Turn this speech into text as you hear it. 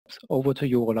Over to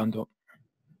you, Rolando.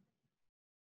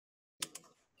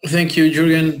 Thank you,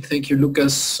 Jürgen. Thank you,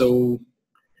 Lucas. So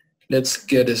let's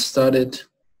get started.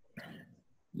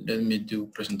 Let me do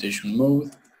presentation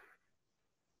mode.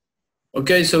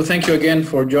 Okay, so thank you again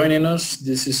for joining us.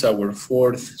 This is our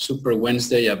fourth Super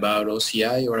Wednesday about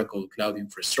OCI, Oracle Cloud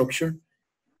Infrastructure.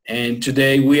 And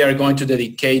today we are going to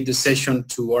dedicate the session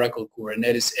to Oracle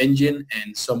Kubernetes Engine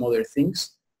and some other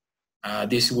things.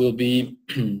 This will be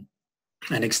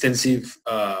an extensive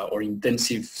or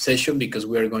intensive session because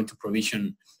we are going to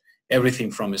provision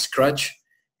everything from scratch.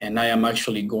 And I am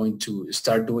actually going to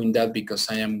start doing that because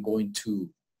I am going to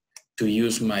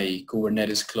use my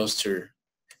Kubernetes cluster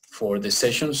for the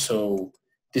session. So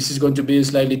this is going to be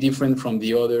slightly different from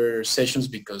the other sessions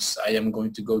because I am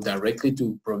going to go directly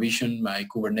to provision my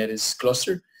Kubernetes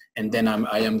cluster, and then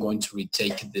I am going to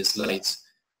retake the slides.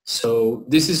 So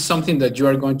this is something that you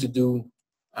are going to do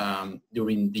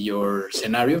during your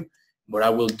scenario, but I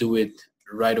will do it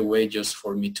right away just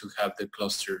for me to have the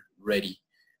cluster ready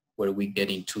where we get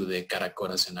into the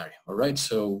Caracora scenario. All right,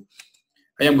 so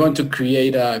I am going to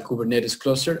create a Kubernetes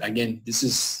cluster. Again,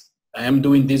 I am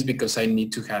doing this because I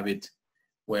need to have it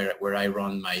where I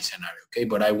run my scenario, okay?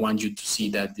 But I want you to see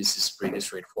that this is pretty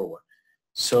straightforward.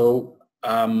 So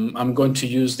I'm going to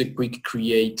use the quick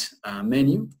create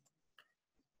menu.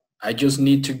 I just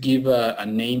need to give a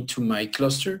name to my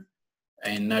cluster,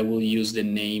 and I will use the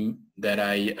name that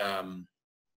I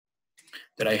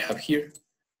have here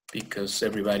because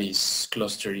everybody's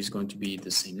cluster is going to be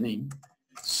the same name.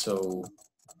 So,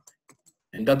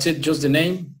 and that's it, just the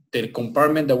name. The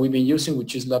compartment that we've been using,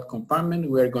 which is lab compartment,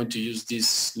 we are going to use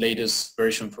this latest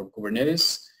version from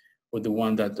Kubernetes, or the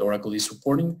one that Oracle is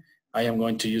supporting. I am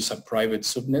going to use a private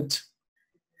subnet.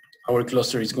 Our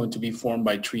cluster is going to be formed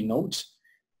by 3 nodes,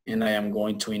 and I am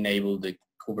going to enable the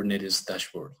Kubernetes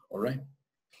dashboard, all right?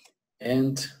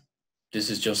 And this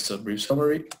is just a brief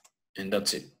summary, and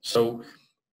that's it. So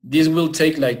this will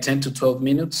take like 10 to 12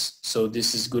 minutes, so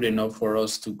this is good enough for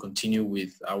us to continue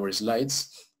with our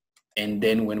slides. And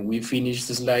then when we finish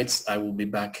the slides, I will be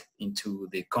back into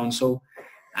the console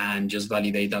and just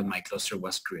validate that my cluster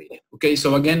was created. Okay,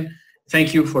 so again,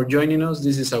 thank you for joining us.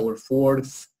 This is our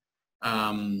fourth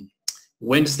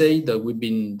Wednesday that we've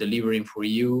been delivering for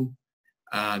you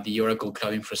the Oracle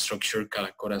Cloud Infrastructure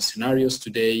Caracora scenarios.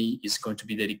 Today is going to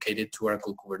be dedicated to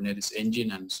Oracle Kubernetes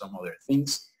Engine and some other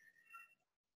things.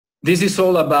 This is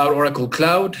all about Oracle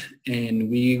Cloud, and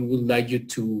we would like you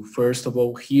to, first of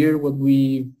all, hear what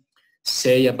we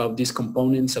say about these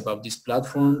components, about these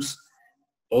platforms,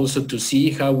 also to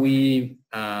see how we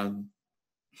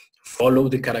follow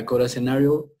the Caracora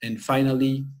scenario, and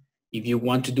finally, if you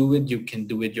want to do it, you can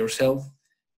do it yourself.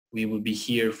 We will be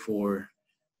here for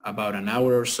about an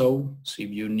hour or so, so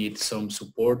if you need some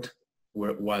support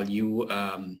while you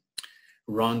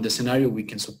run the scenario, we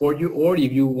can support you, or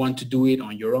if you want to do it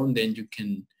on your own, then you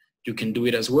can do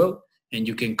it as well, and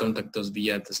you can contact us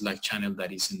via the Slack channel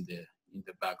that is in the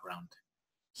background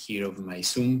here of my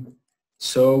Zoom.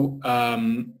 So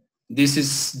this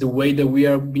is the way that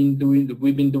we've been doing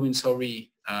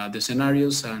the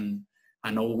scenarios,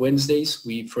 and all Wednesdays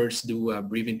we first do a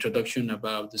brief introduction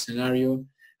about the scenario,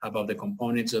 about the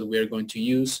components that we are going to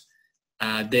use.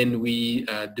 Then we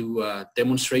do a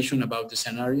demonstration about the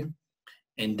scenario,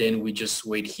 and then we just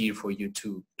wait here for you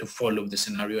to follow the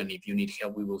scenario, and if you need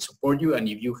help, we will support you. And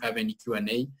if you have any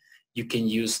Q&A, you can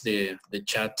use the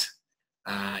chat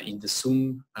in the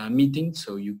Zoom meeting,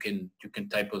 so you can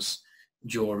type us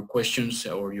your questions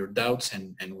or your doubts,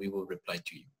 and we will reply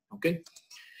to you, okay?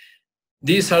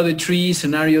 These are the 3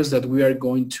 scenarios that we are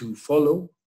going to follow.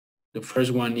 The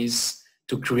first one is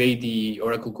to create the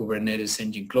Oracle Kubernetes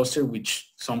Engine cluster,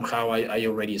 which somehow I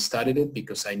already started it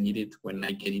because I need it when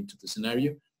I get into the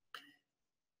scenario.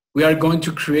 We are going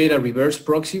to create a reverse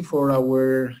proxy for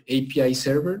our API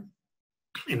server,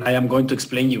 and I am going to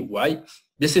explain you why.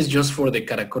 This is just for the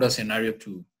Caracora scenario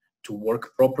to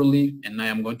work properly, and I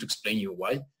am going to explain you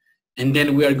why. And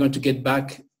then we are going to get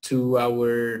back to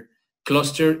our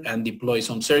cluster and deploy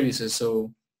some services.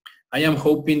 So I am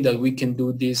hoping that we can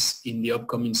do this in the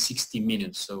upcoming 60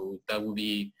 minutes. So that will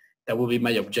be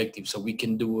my objective. So we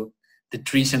can do the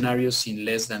 3 scenarios in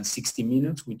less than 60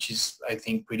 minutes, which is, I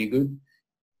think, pretty good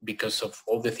because of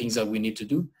all the things that we need to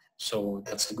do. So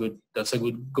that's a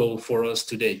good goal for us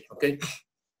today. Okay.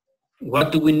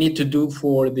 What do we need to do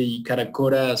for the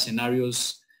Caracora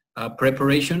scenarios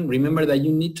preparation? Remember that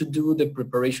you need to do the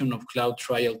preparation of cloud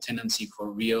trial tenancy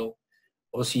for real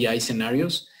OCI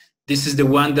scenarios. This is the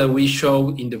one that we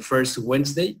showed in the first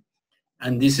Wednesday.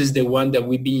 And this is the one that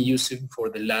we've been using for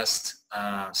the last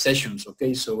sessions,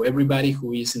 okay? So everybody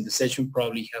who is in the session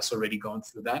probably has already gone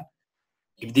through that.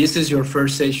 If this is your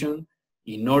first session,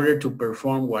 in order to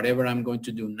perform whatever I'm going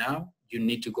to do now, you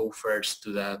need to go first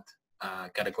to that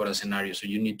Catacora scenario. So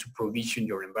you need to provision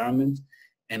your environment,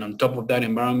 and on top of that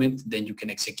environment, then you can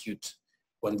execute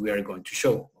what we are going to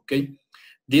show, okay?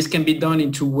 This can be done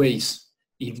in two ways.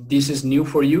 If this is new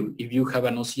for you, if you have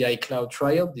an OCI cloud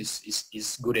trial, this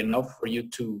is good enough for you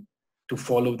to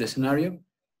follow the scenario.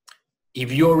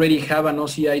 If you already have an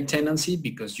OCI tenancy,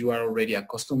 because you are already a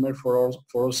customer for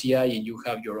OCI and you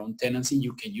have your own tenancy,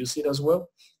 you can use it as well.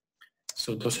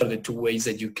 So those are the two ways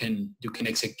that you can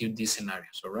execute these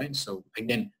scenarios, all right? So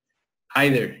again,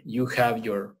 either you have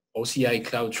your OCI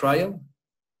cloud trial,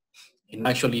 and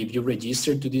actually if you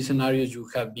register to these scenarios, you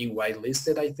have been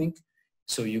whitelisted, I think.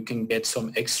 So you can get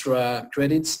some extra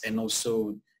credits, and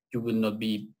also you will not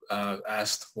be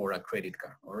asked for a credit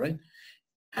card, all right?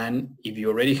 And if you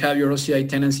already have your OCI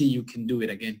tenancy, you can do it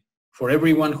again. For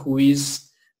everyone who is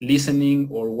listening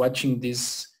or watching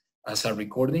this as a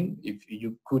recording, if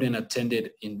you couldn't attend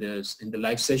it in the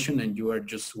live session and you are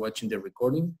just watching the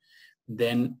recording,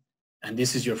 then, and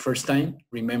this is your first time,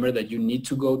 remember that you need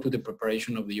to go to the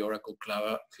preparation of the Oracle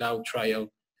Cloud Trial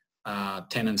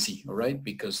tenancy, all right?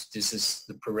 Because this is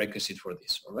the prerequisite for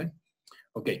this, all right?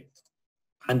 Okay,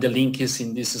 and the link is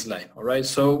in this slide, all right?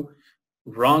 So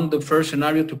run the first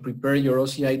scenario to prepare your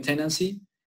OCI tenancy,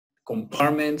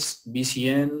 compartments,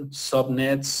 VCN,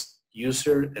 subnets,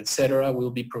 user, etc. will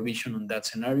be provisioned on that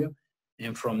scenario.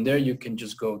 And from there, you can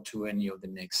just go to any of the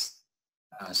next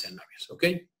scenarios,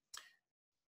 okay?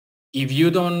 If you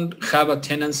don't have a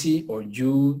tenancy or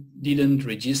you didn't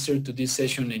register to this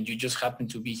session and you just happen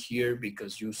to be here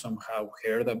because you somehow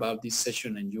heard about this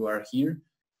session and you are here,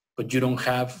 but you don't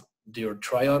have your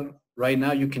trial right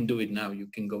now, you can do it now. You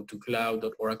can go to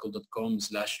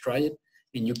cloud.oracle.com/try it,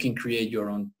 and you can create your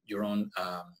own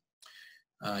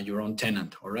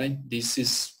tenant. All right. This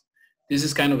is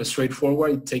kind of a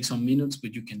straightforward. It takes some minutes,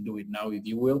 but you can do it now if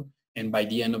you will. And by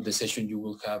the end of the session, you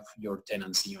will have your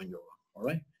tenancy on your own. All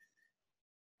right.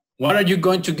 What are you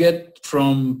going to get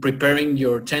from preparing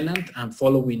your tenant and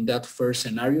following that first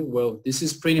scenario? Well, this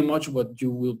is pretty much what you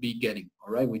will be getting,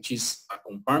 all right, which is a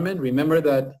compartment. Remember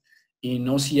that in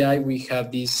OCI, we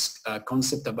have this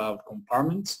concept about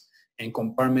compartments, and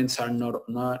compartments are not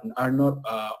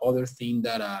other thing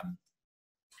that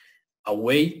a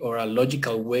way or a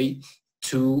logical way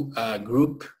to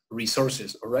group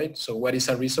resources, all right? So what is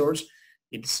a resource?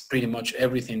 It's pretty much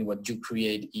everything what you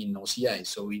create in OCI.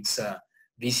 So it's a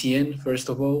VCN, first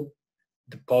of all,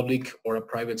 the public or a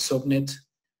private subnet,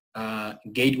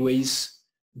 gateways,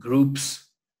 groups,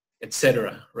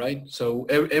 etc. Right? So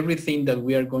everything that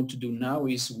we are going to do now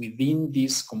is within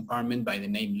this compartment by the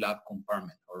name lab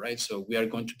compartment. All right? So we are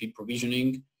going to be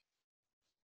provisioning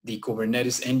the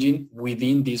Kubernetes engine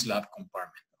within this lab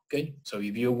compartment. Okay? So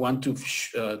if you want to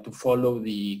follow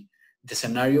the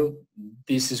scenario,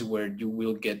 this is where you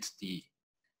will get the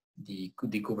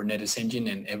Kubernetes engine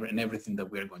and everything that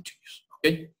we are going to use,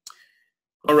 okay?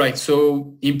 All right,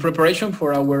 so in preparation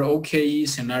for our OKE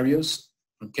scenarios,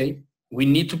 okay, we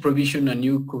need to provision a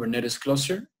new Kubernetes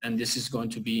cluster, and this is going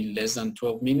to be in less than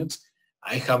 12 minutes.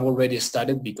 I have already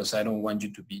started because I don't want you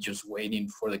to be just waiting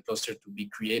for the cluster to be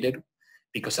created,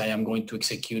 because I am going to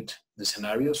execute the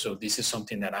scenario. So this is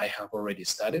something that I have already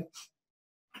started.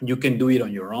 You can do it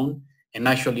on your own. And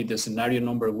actually the scenario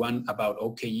number 1 about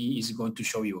OKE is going to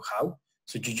show you how.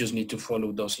 So you just need to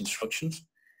follow those instructions.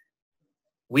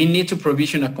 We need to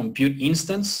provision a compute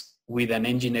instance with an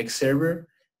Nginx server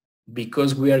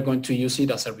because we are going to use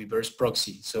it as a reverse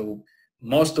proxy. So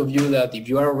most of you that if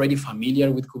you are already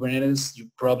familiar with Kubernetes, you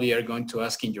probably are going to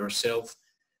asking yourself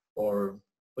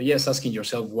asking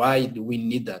yourself, why do we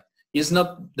need that? It's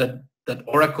not that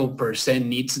Oracle per se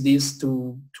needs this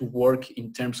to work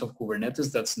in terms of Kubernetes.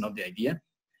 That's not the idea.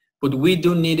 But we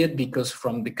do need it because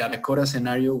from the Catacora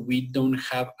scenario, we don't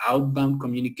have outbound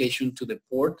communication to the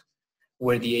port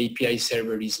where the API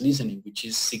server is listening, which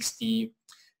is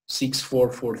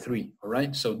 6443, all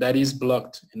right? So that is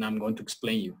blocked, and I'm going to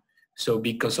explain you. So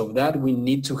because of that, we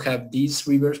need to have this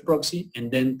reverse proxy,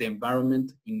 and then the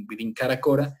environment within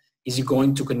Catacora is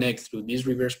going to connect through this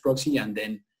reverse proxy and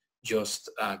then just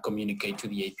communicate to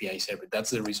the API server.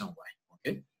 That's the reason why,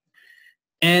 okay?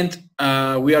 And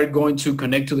we are going to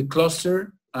connect to the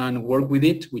cluster and work with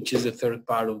it, which is the third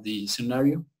part of the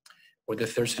scenario, or the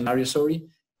third scenario, sorry.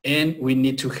 And we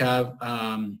need to have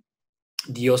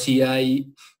the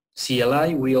OCI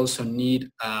CLI. We also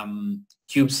need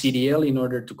kubectl in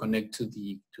order to connect to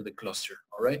the cluster,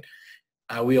 all right?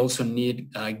 We also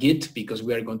need Git because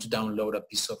we are going to download a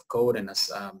piece of code and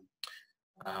as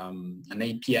an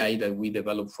API that we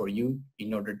develop for you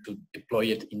in order to deploy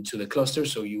it into the cluster.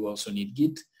 So you also need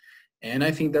Git, and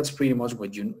I think that's pretty much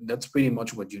what you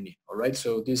need. All right.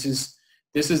 So this is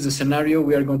the scenario.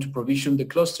 We are going to provision the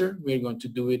cluster. We are going to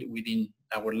do it within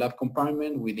our lab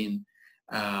compartment, within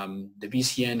the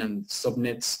VCN and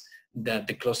subnets that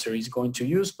the cluster is going to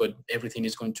use, but everything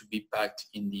is going to be packed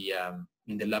in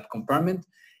the lab compartment.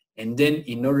 And then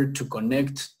in order to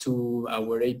connect to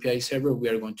our API server, we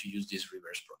are going to use this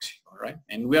reverse proxy, all right?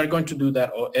 And we are going to do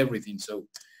that everything. So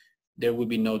there will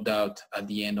be no doubt at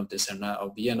the end of the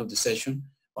session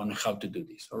on how to do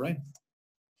this, all right?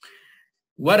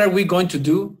 What are we going to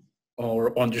do,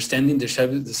 or understanding the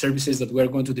services that we are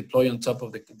going to deploy on top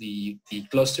of the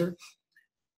cluster?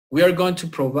 We are going to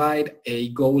provide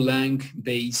a Golang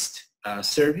based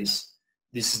service.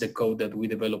 This is the code that we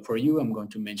developed for you. I'm going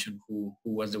to mention who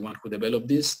was the one who developed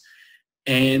this.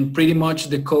 And pretty much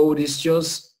the code is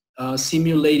just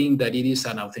simulating that it is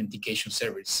an authentication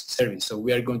service. So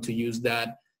we are going to use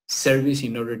that service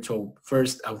in order to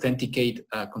first authenticate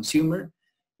a consumer.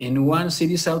 And once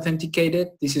it is authenticated,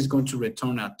 this is going to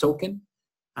return a token.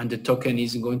 And the token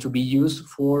is going to be used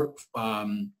for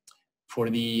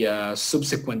the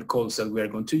subsequent calls that we are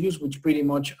going to use, which pretty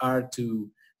much are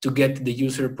to get the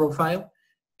user profile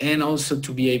and also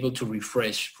to be able to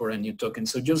refresh for a new token.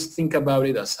 So just think about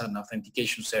it as an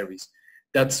authentication service.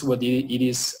 That's what it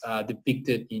is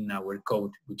depicted in our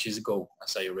code, which is Go,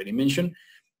 as I already mentioned.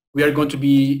 We are going to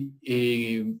be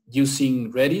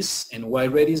using Redis. And why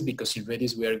Redis? Because in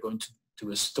Redis we are going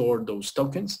to store those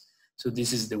tokens. So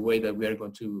this is the way that we are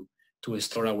going to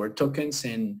store our tokens,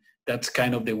 and that's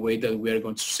kind of the way that we are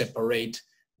going to separate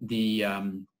the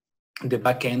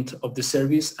back end of the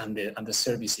service and the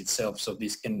service itself. So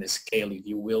this can scale, if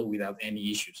you will, without any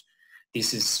issues.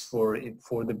 This is for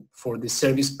the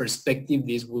service perspective.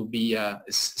 This will be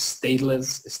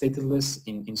stateless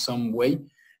in some way,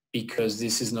 because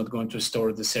this is not going to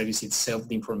store the service itself,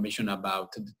 the information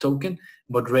about the token,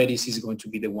 but Redis is going to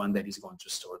be the one that is going to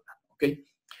store that. Okay.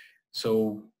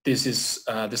 So this is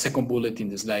the second bullet in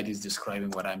the slide is describing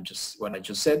what I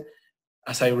just said.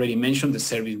 As I already mentioned, the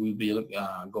service will be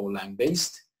Golang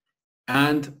based,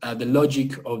 and the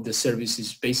logic of the service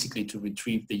is basically to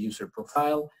retrieve the user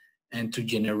profile and to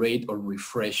generate or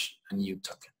refresh a new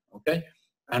token. Okay,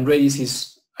 and Redis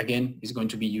is going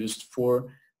to be used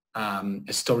for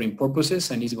storing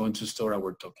purposes, and is going to store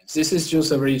our tokens. This is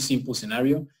just a very simple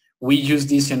scenario. We use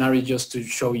this scenario just to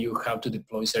show you how to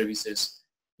deploy services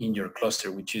in your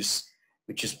cluster, which is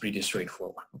pretty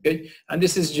straightforward. Okay, and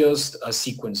this is just a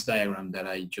sequence diagram that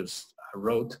I just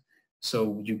wrote,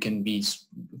 so you can be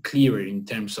clearer in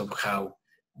terms of how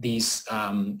these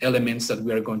elements that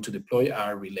we are going to deploy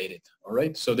are related. All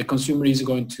right, so the consumer is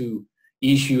going to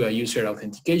issue a user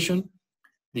authentication.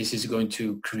 This is going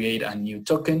to create a new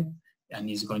token, and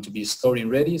is going to be stored in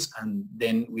Redis, and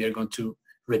then we are going to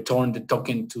return the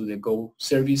token to the Go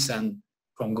service, and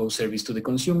from Go service to the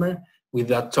consumer. With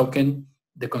that token,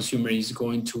 the consumer is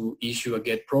going to issue a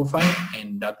get profile,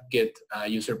 and that get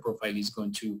user profile is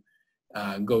going to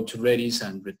go to Redis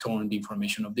and return the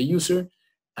information of the user.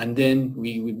 And then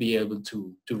we will be able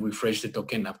to refresh the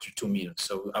token after 2 minutes.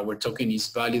 So our token is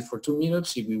valid for 2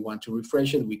 minutes. If we want to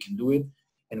refresh it, we can do it,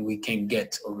 and we can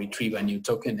get or retrieve a new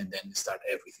token and then start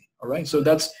everything. All right. So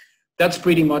that's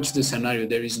pretty much the scenario.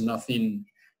 There is nothing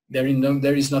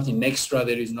extra.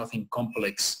 There is nothing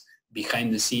complex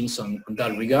behind the scenes on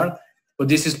that regard. But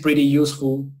this is pretty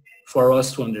useful for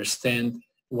us to understand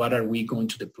what are we going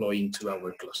to deploy into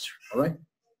our cluster. All right.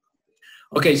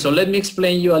 Okay, so let me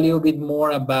explain you a little bit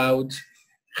more about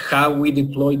how we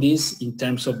deploy this in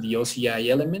terms of the OCI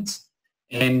elements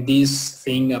and this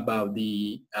thing about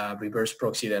the reverse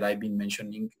proxy that I've been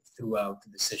mentioning throughout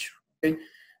the session. Okay,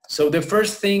 so the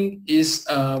first thing is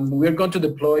we're going to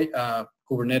deploy a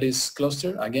Kubernetes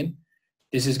cluster. Again,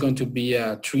 this is going to be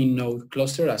a 3-node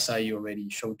cluster, as I already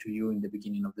showed to you in the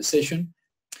beginning of the session.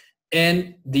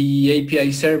 And the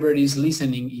API server is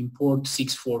listening in port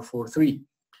 6443.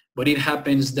 But it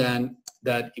happens that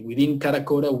within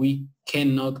Katacoda, we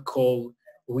cannot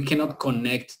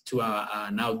connect to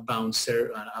an outbound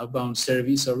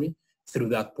service, through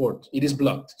that port. It is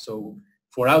blocked. So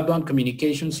for outbound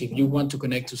communications, if you want to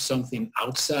connect to something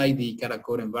outside the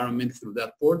Katacoda environment through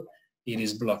that port, it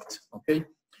is blocked. Okay.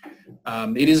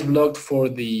 It is blocked for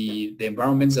the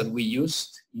environments that we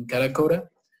used in Katacoda.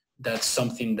 That's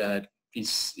something that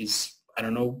is I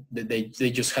don't know,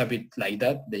 they just have it like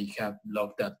that. They have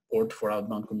blocked that port for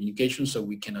outbound communication, so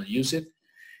we cannot use it.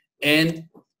 And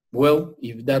Well,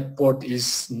 if that port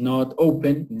is not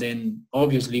open, then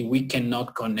obviously we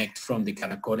cannot connect from the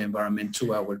Karakoram environment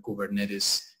to our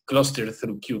Kubernetes cluster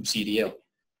through kubectl,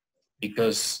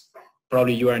 because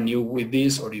probably you are new with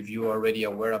this, or if you are already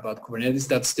aware about Kubernetes,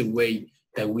 that's the way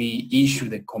that we issue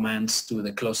the commands to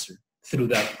the cluster, through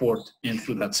that port and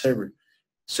through that server.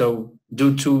 So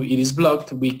due to it is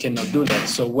blocked, we cannot do that.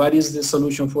 So what is the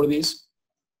solution for this?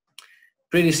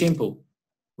 Pretty simple.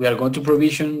 We are going to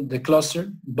provision the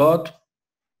cluster, but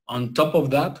on top of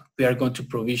that, we are going to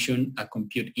provision a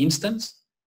compute instance.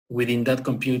 Within that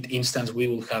compute instance, we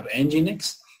will have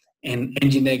Nginx, and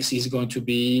Nginx is going to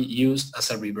be used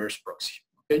as a reverse proxy.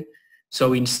 Okay,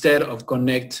 so instead of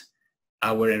connect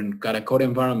our Karakoram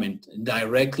environment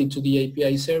directly to the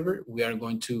API server, we are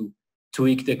going to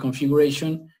tweak the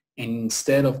configuration, and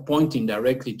instead of pointing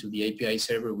directly to the API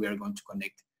server, we are going to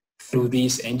connect through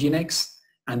this Nginx,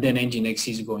 and then Nginx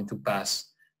is going to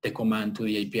pass the command to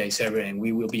the API server, and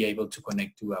we will be able to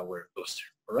connect to our cluster.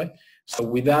 All right. So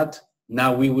with that,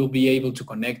 now we will be able to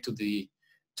connect to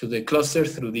the cluster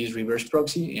through this reverse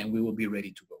proxy, and we will be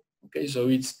ready to go. Okay. So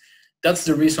that's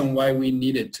the reason why we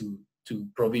needed to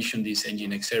provision these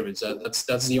Nginx servers.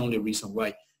 That's the only reason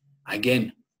why.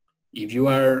 Again, if you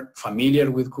are familiar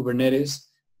with Kubernetes,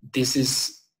 this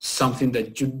is something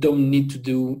that you don't need to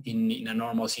do in a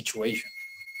normal situation.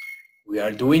 We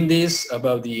are doing this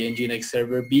about the Nginx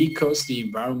server because the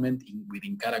environment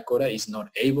within Karakora is not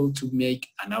able to make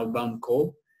an outbound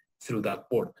call through that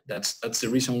port. That's the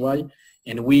reason why.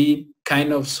 And we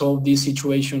kind of solved this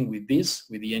situation with the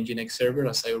Nginx server,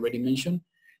 as I already mentioned.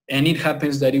 And it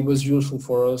happens that it was useful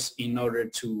for us in order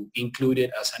to include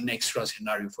it as an extra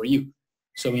scenario for you.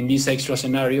 So in this extra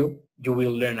scenario, you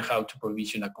will learn how to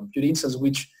provision a compute instance,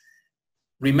 which,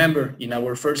 remember, in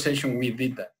our first session, we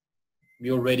did that.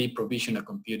 We already provisioned a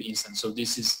compute instance. So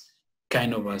this is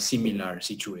kind of a similar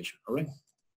situation, all right?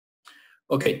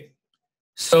 Okay,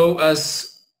 so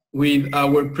as with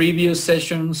our previous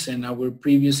sessions and our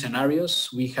previous scenarios,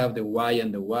 we have the why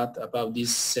and the what about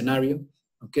this scenario,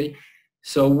 okay?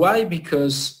 So why?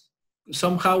 Because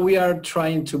somehow we are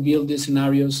trying to build these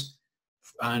scenarios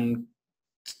and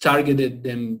targeted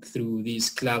them through this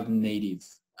cloud native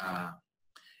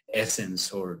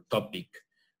essence or topic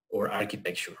or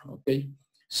architecture, okay?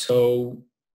 So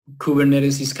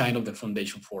Kubernetes is kind of the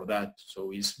foundation for that.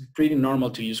 So it's pretty normal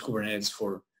to use Kubernetes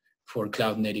for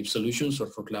cloud native solutions or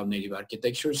for cloud native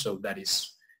architecture. So that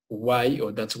is why,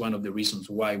 or that's one of the reasons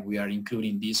why we are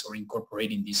including this or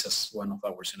incorporating this as one of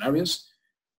our scenarios.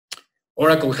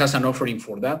 Oracle has an offering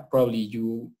for that. Probably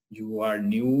you are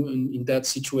new in that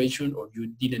situation, or you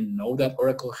didn't know that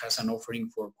Oracle has an offering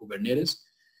for Kubernetes.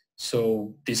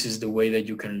 So this is the way that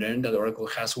you can learn that Oracle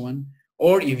has one.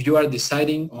 Or if you are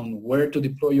deciding on where to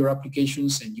deploy your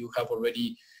applications and you have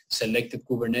already selected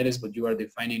Kubernetes, but you are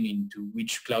defining into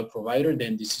which cloud provider,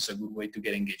 then this is a good way to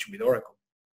get engaged with Oracle.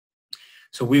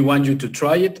 So we want you to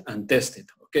try it and test it,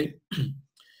 okay?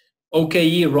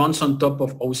 OKE runs on top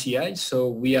of OCI, so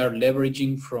we are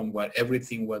leveraging from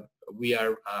everything we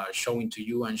are showing to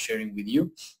you and sharing with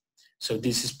you. So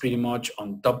this is pretty much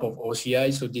on top of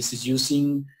OCI. So this is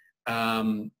using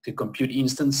the compute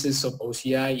instances of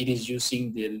OCI. It is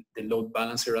using the load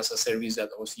balancer as a service that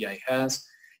OCI has.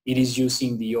 It is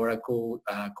using the Oracle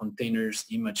containers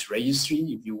image registry.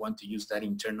 If you want to use that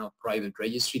internal private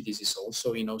registry, this is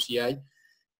also in OCI.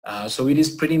 So it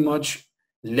is pretty much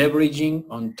leveraging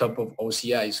on top of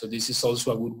OCI. So this is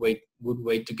also a good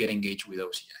way to get engaged with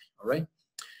OCI, all right?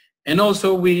 And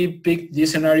also we picked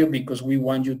this scenario because we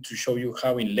want you to show you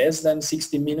how in less than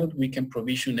 60 minutes we can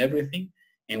provision everything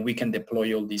and we can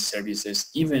deploy all these services,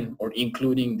 even or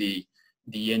including the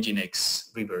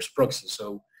Nginx reverse proxy.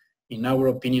 So in our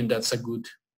opinion, that's a good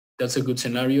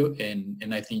scenario,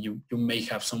 and I think you may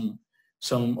have some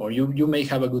or you may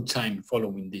have a good time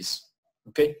following this.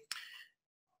 Okay.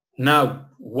 Now,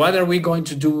 what are we going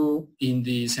to do in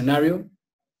the scenario?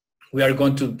 We are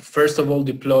going to, first of all,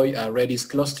 deploy a Redis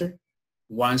cluster.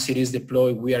 Once it is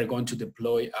deployed, we are going to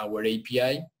deploy our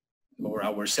API or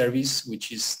our service,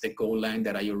 which is the goal line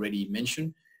that I already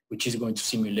mentioned, which is going to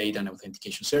simulate an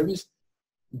authentication service.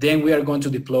 Then we are going to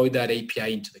deploy that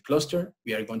API into the cluster.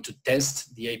 We are going to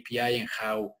test the API and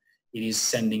how it is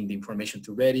sending the information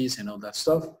to Redis and all that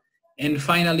stuff. And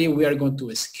finally, we are going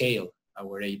to scale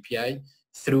our API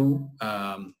through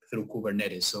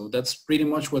Kubernetes. So that's pretty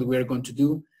much what we're going to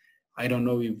do. I don't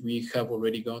know if we have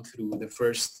already gone through the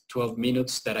first 12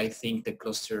 minutes that I think the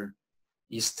cluster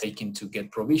is taking to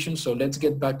get provision. So let's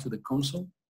get back to the console.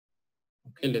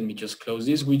 Okay, let me just close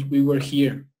this. We were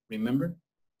here, remember?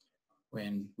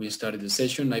 When we started the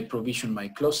session, I provisioned my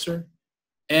cluster.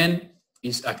 And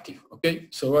is active. Okay,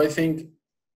 so I think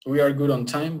we are good on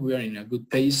time. We are in a good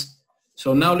pace.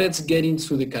 So now let's get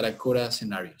into the Caracora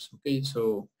scenarios. Okay,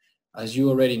 so as you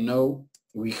already know,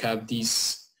 we have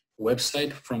this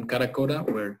website from Caracora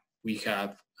where we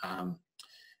have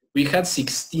we had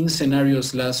 16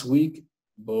 scenarios last week,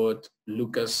 but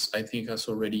Lucas, I think, has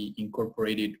already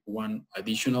incorporated one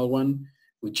additional one,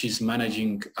 which is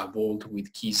managing a vault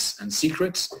with keys and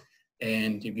secrets.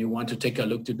 And if you want to take a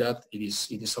look to that, it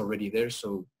is already there.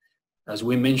 So as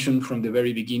we mentioned from the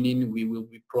very beginning, we will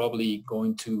be probably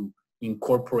going to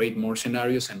incorporate more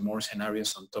scenarios and more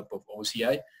scenarios on top of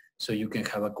OCI, so you can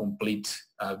have a complete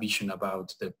vision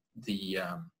about the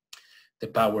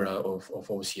power of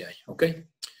OCI. Okay.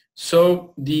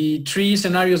 So the three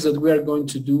scenarios that we are going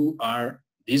to do are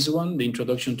this one, the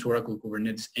introduction to Oracle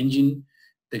Kubernetes Engine,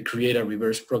 the create a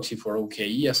reverse proxy for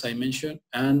OKE, as I mentioned,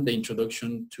 and the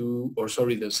introduction to, or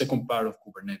sorry, the second part of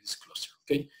Kubernetes cluster.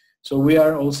 Okay, so we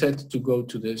are all set to go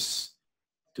to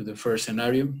the first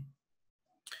scenario.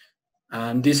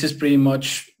 And this is pretty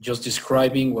much just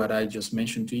describing what I just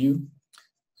mentioned to you.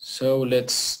 So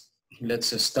let's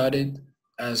start it.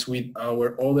 As with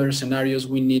our other scenarios,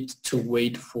 we need to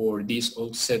wait for this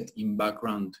all set in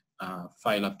background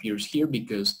file appears here,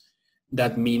 because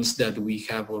that means that we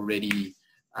have already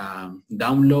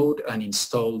download and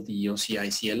install the OCI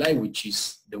CLI, which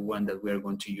is the one that we are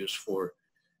going to use for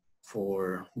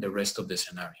the rest of the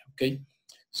scenario. Okay,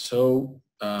 so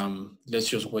let's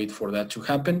just wait for that to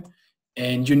happen.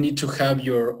 And you need to have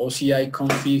your OCI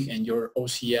config and your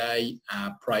OCI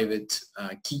private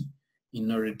key in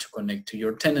order to connect to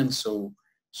your tenant. So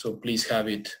please have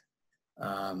it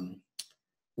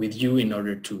with you in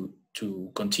order to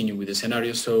continue with the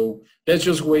scenario. So let's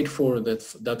just wait for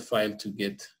that file to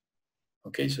get,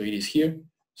 okay, so it is here.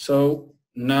 So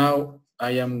now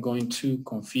I am going to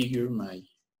configure my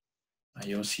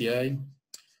OCI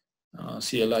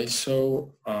CLI.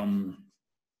 So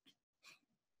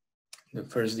the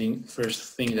first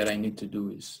thing that I need to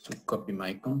do is to copy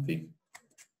my config.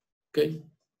 Okay.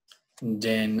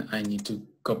 Then I need to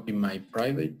copy my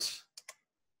private.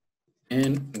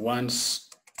 And once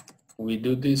we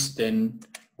do this, then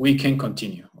we can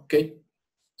continue, okay?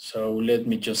 So let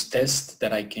me just test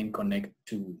that I can connect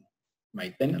to my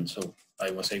tenant. So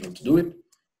I was able to do it.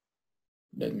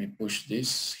 Let me push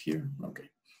this here, okay.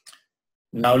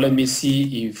 Now let me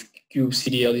see if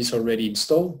kubectl is already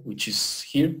installed, which is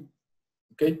here,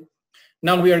 okay?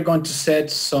 Now we are going to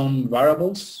set some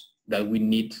variables that we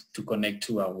need to connect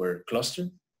to our cluster.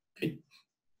 Okay,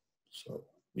 so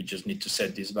we just need to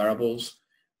set these variables,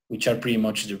 which are pretty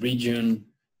much the region,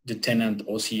 the tenant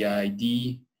OCI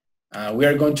ID. We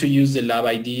are going to use the lab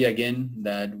ID again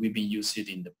that we've been using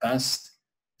in the past.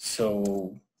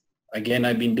 So again,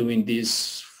 I've been doing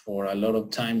this for a lot of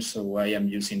time, so I am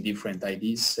using different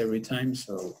IDs every time.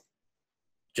 So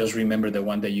just remember the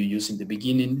one that you use in the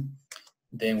beginning.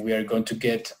 Then we are going to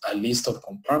get a list of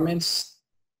compartments,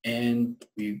 and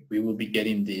we will be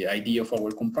getting the ID of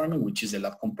our compartment, which is the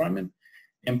lab compartment.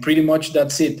 And pretty much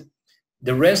that's it.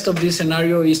 The rest of this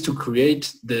scenario is to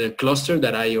create the cluster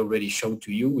that I already showed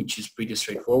to you, which is pretty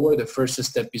straightforward. The first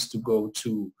step is to go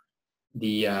to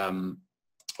the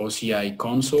OCI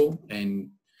console, and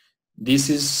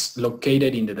this is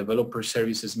located in the developer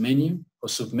services menu or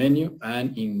submenu,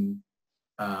 and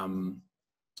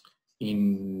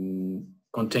in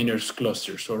containers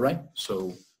clusters. All right,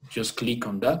 so just click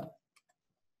on that,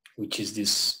 which is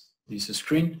this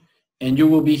screen, and you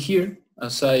will be here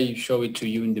as I show it to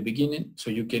you in the beginning. So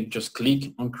you can just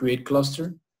click on create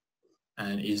cluster,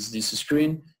 and is this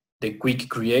screen, the quick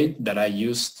create that I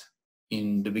used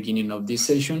in the beginning of this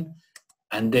session.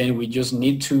 And then we just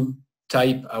need to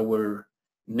type our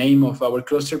name of our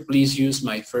cluster. Please use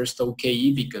my first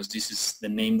OKE, because this is the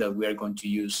name that we are going to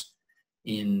use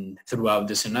throughout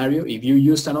the scenario. If you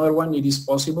used another one, it is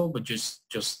possible, but just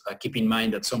keep in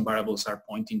mind that some variables are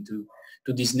pointing to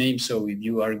this name. So if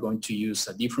you are going to use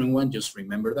a different one, just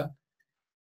remember that.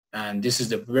 And this is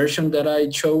the version that I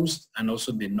chose, and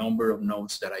also the number of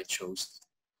nodes that I chose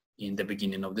in the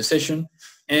beginning of the session.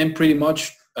 And pretty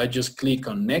much I just click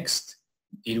on next.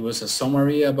 It was a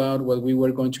summary about what we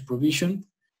were going to provision.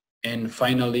 And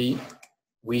finally,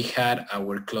 we had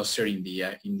our cluster in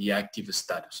the active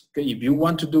status. Okay, if you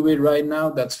want to do it right now,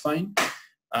 that's fine.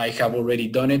 I have already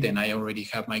done it, and I already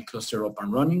have my cluster up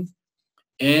and running.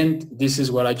 And this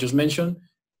is what I just mentioned.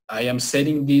 I am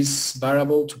setting this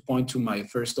variable to point to my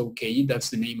first OKE.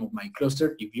 That's the name of my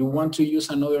cluster. If you want to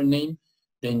use another name,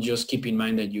 then just keep in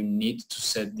mind that you need to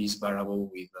set this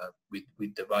variable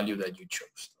with the value that you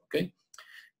chose. Okay.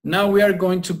 Now we are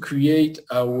going to create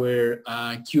our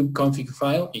kubeconfig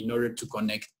file in order to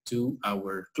connect to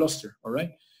our cluster, all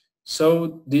right?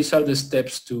 So these are the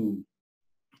steps to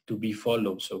be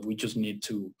followed. So we just need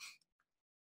to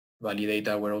validate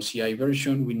our OCI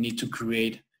version. We need to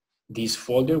create this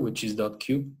folder, which is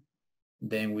 .kube.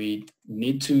 Then we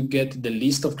need to get the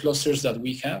list of clusters that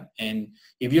we have. And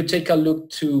if you take a look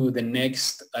to the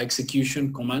next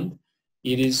execution command,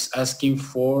 it is asking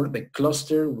for the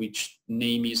cluster, which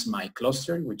name is my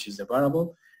cluster, which is the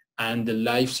variable, and the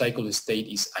life cycle state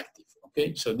is active.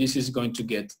 Okay, so this is going to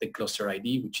get the cluster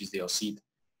ID, which is the OSID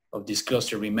of this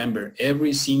cluster. Remember,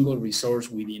 every single resource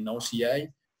within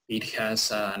OCI, it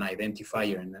has an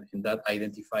identifier, and that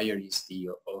identifier is the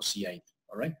OCI,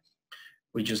 all right?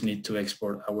 We just need to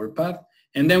export our path,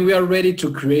 and then we are ready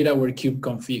to create our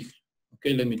kubeconfig.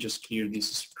 Okay, let me just clear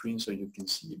this screen so you can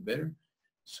see it better.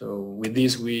 So with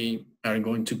this, we are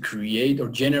going to create or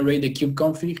generate the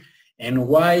kubeconfig. And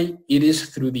why it is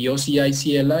through the OCI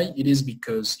CLI? It is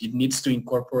because it needs to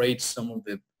incorporate some of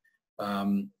the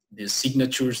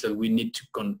signatures that we need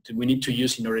to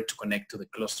use in order to connect to the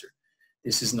cluster.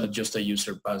 This is not just a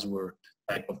user password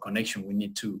type of connection. We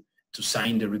need to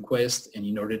sign the request, and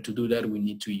in order to do that, we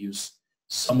need to use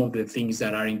some of the things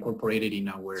that are incorporated in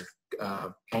our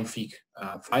config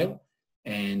file,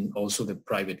 and also the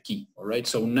private key. All right,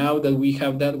 so now that we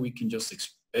have that, we can just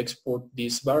export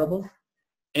this variable.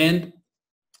 And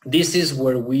this is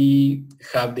where we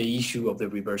have the issue of the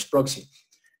reverse proxy.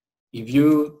 If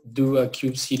you do a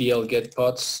kubectl get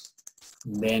pods,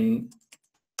 then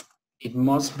it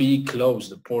must be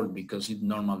closed, the port, because it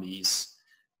normally is.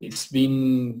 It's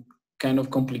been kind of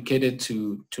complicated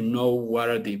to know what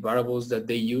are the variables that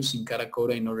they use in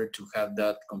Katacoda in order to have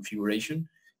that configuration,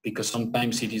 because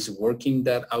sometimes it is working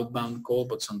that outbound call,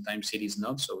 but sometimes it is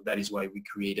not. So that is why we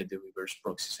created the reverse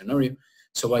proxy scenario.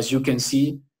 So as you can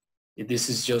see, this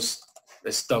is just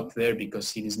stuck there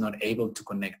because it is not able to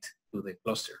connect to the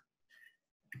cluster.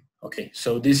 Okay,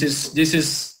 so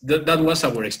that was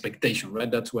our expectation, right?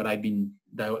 That's what I've been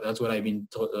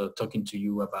talking to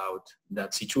you about,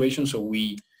 that situation. So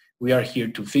we are here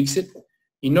to fix it.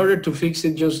 In order to fix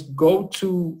it, just go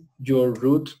to your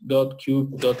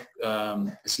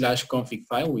root.kube.config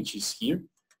file, which is here,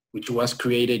 which was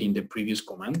created in the previous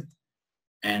command,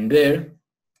 and there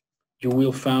you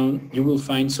will find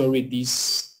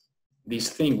this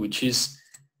thing, which is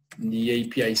the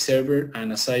API server,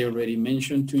 and as I already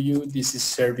mentioned to you, this is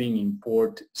serving in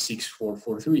port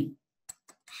 6443.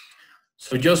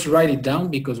 So just write it down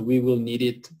because we will need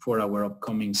it for our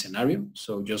upcoming scenario.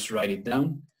 So just write it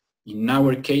down. In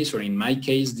our case, or in my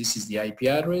case, this is the IP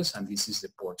address and this is the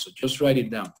port. So just write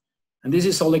it down. And this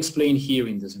is all explained here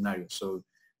in the scenario. So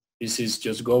this is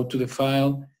just go to the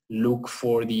file, look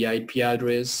for the IP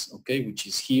address, okay, which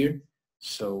is here.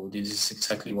 So this is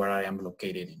exactly where I am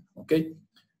located in, okay?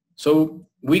 So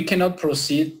we cannot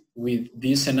proceed with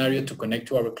this scenario to connect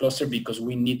to our cluster because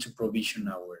we need to provision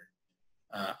our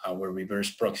reverse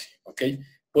proxy, okay?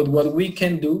 But what we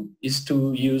can do is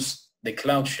to use the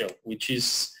Cloud Shell, which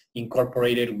is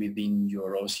incorporated within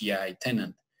your OCI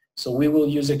tenant. So we will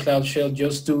use a Cloud Shell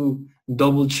just to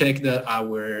double check that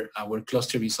our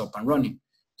cluster is up and running.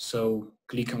 So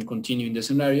click on continue in the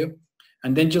scenario,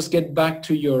 and then just get back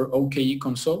to your OKE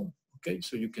console, okay?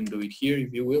 So you can do it here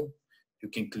if you will. You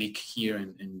can click here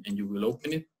and you will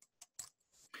open it.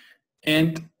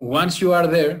 And once you are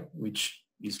there, which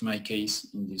is my case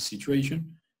in this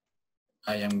situation,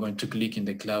 I am going to click in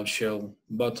the Cloud Shell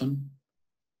button.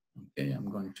 Okay, I'm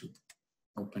going to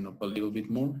open up a little bit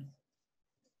more.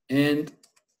 And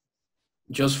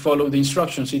just follow the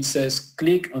instructions. It says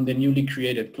click on the newly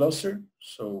created cluster.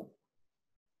 So,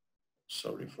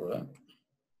 sorry for that.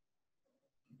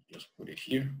 Just put it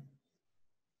here.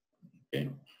 Okay.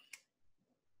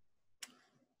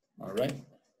 All right.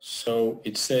 So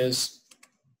it says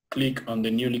click on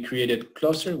the newly created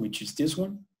cluster, which is this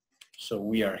one. So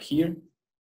we are here.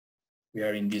 We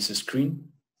are in this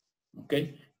screen.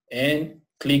 Okay. And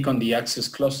click on the access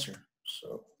cluster.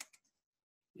 So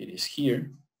it is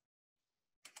here.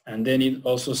 And then it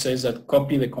also says that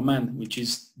copy the command, which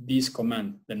is this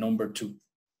command, the number 2.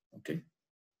 Okay.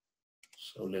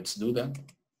 So let's do that.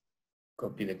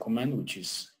 Copy the command, which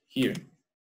is here.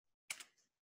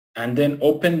 And then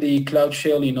open the Cloud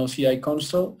Shell in OCI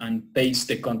console and paste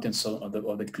the contents of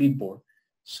the clipboard.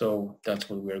 So that's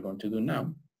what we're going to do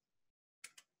now.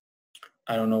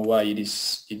 I don't know why it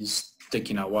is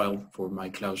taking a while for my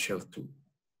Cloud Shell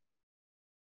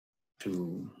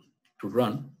to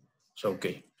run. So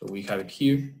okay, so we have it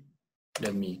here.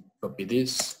 Let me copy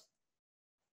this.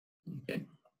 Okay.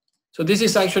 So this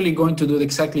is actually going to do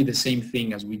exactly the same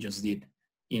thing as we just did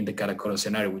in the Karakura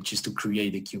scenario, which is to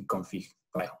create the kubeconfig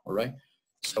file, all right?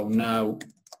 So now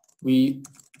we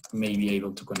may be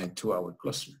able to connect to our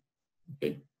cluster,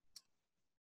 okay?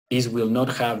 This will not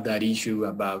have that issue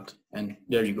about, and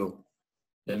there you go.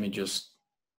 Let me just,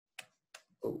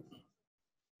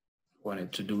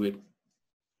 wanted to do it.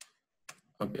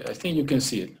 Okay, I think you can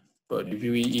see it, but if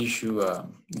we issue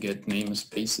get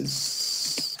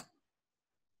namespaces,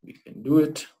 we can do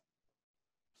it.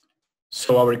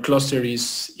 So our cluster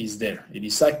is there. It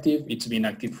is active. It's been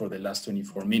active for the last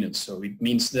 24 minutes. So it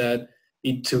means that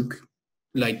it took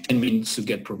like 10 minutes to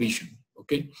get provision,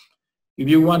 okay? If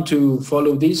you want to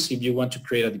follow this, if you want to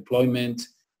create a deployment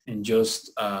and just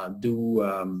do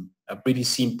a pretty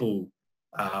simple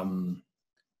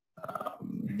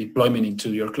deployment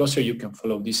into your cluster, you can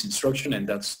follow this instruction, and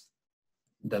that's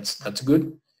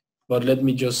good. But let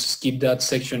me just skip that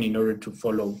section in order to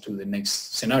follow to the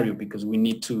next scenario, because we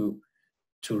need to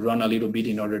run a little bit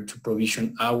in order to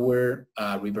provision our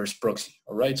reverse proxy.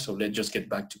 All right, so let's just get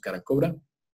back to Karakura.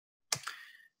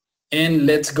 And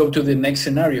let's go to the next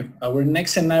scenario. Our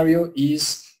next scenario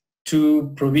is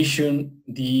to provision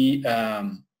the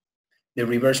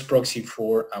reverse proxy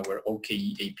for our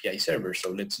OKE API server.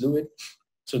 So let's do it.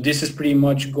 So this is pretty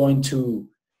much going to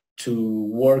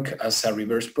work as a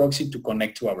reverse proxy to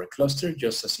connect to our cluster,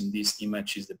 just as in this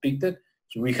image is depicted.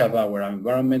 So we have our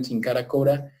environment in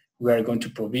Karakura. We are going to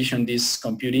provision this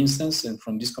compute instance, and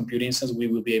from this compute instance, we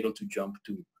will be able to jump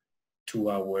to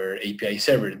our API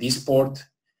server. This port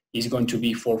is going to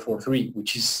be 443,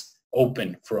 which is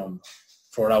open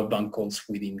for outbound calls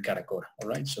within Karakura. All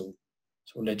right, so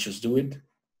let's just do it.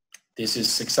 This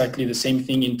is exactly the same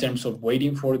thing in terms of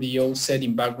waiting for the old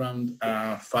setting background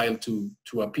file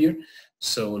to appear.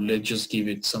 So let's just give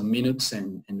it some minutes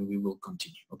and we will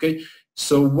continue, okay?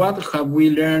 So what have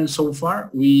we learned so far?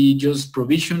 We just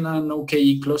provisioned an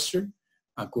OKE cluster,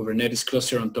 a Kubernetes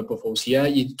cluster on top of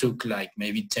OCI. It took like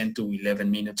maybe 10 to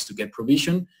 11 minutes to get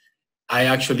provision. I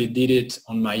actually did it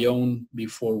on my own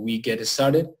before we get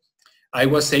started. I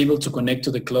was able to connect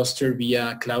to the cluster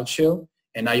via Cloud Shell,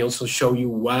 and I also show you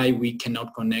why we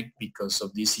cannot connect because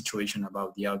of this situation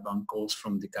about the outbound calls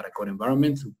from the Karakura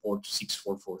environment through port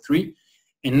 6443.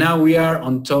 And now we are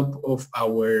on top of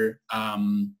our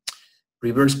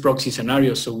reverse proxy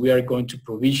scenario. So we are going to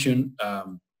provision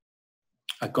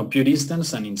a compute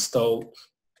instance and install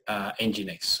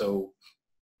Nginx. So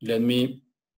let me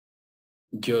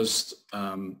just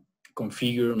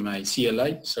configure my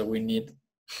CLI. So we need,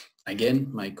 again,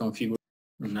 my configure.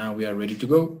 Now we are ready to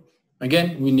go.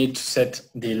 Again, we need to set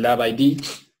the lab ID.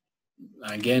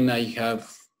 Again, I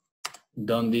have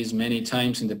done this many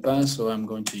times in the past, so I'm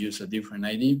going to use a different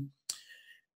ID.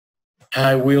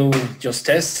 I will just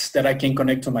test that I can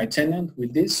connect to my tenant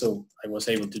with this, so I was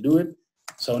able to do it.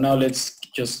 So now let's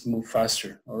just move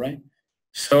faster, all right?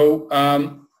 So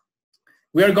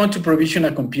we are going to provision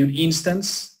a compute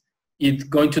instance. It's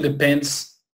going to depend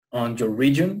on your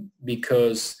region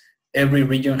because every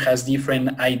region has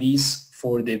different IDs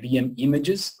for the VM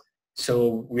images.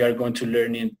 So we are going to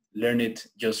learn it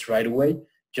just right away.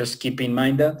 Just keep in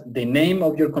mind that the name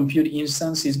of your compute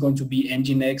instance is going to be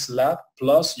Nginx lab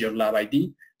plus your lab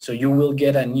ID. So you will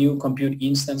get a new compute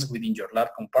instance within your lab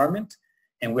compartment,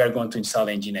 and we are going to install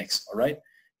Nginx, all right?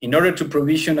 In order to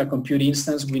provision a compute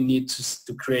instance, we need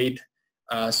to create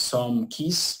some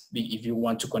keys if you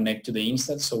want to connect to the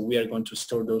instance. So we are going to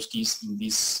store those keys in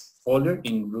this folder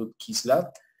in root keys lab.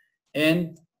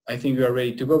 And I think we are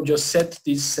ready to go. Just set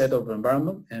this set of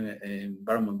environment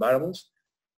variables.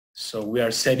 So we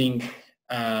are setting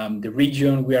the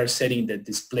region, we are setting the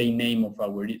display name of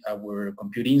our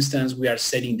compute instance, we are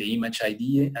setting the image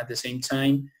ID at the same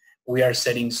time, we are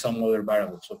setting some other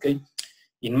variables, okay?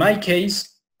 In my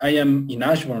case, I am in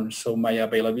Ashburn, so my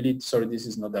availability, sorry, this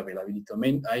is not the availability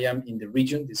domain, I am in the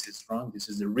region, this is wrong, this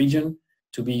is the region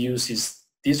to be used is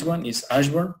this one, is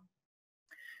Ashburn.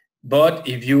 But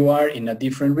if you are in a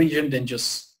different region, then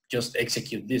just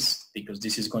execute this because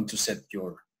this is going to set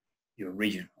your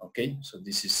region, okay? So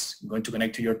this is going to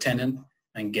connect to your tenant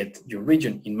and get your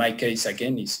region. In my case,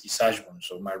 again, is Ashburn,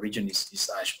 so my region is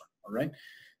Ashburn, all right?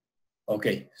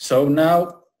 Okay, so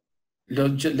now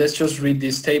let's just read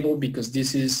this table because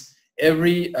this is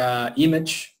every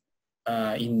image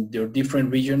in your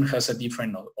different region has a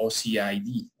different OCI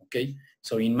ID, okay?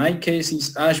 So in my case,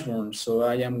 it's Ashburn, so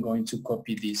I am going to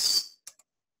copy this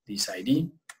ID,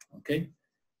 okay,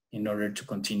 in order to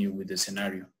continue with the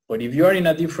scenario. But if you are in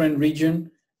a different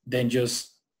region, then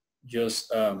just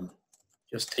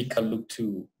take a look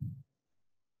to,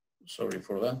 sorry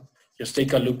for that, just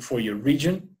take a look for your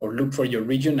region or look for your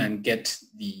region and get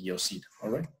the OCID,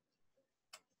 all right?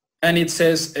 And it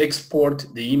says export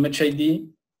the image ID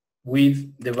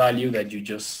with the value that you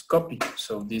just copied.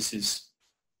 So this is,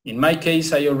 in my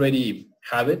case, I already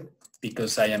have it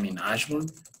because I am in Ashburn.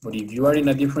 But if you are in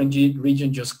a different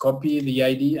region, just copy the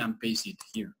ID and paste it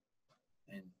here.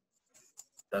 And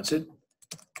that's it.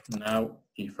 Now,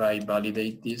 if I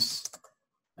validate this,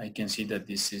 I can see that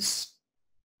this is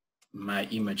my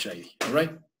image ID, all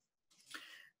right?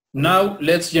 Now,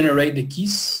 let's generate the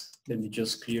keys. Let me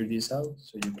just clear this out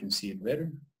so you can see it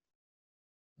better.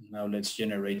 Now let's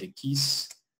generate the keys,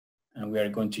 and we are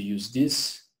going to use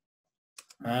this.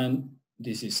 And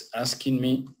this is asking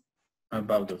me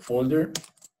about the folder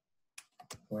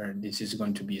where this is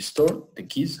going to be stored, the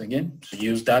keys again. So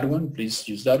use that one, please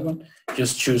use that one.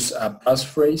 Just choose a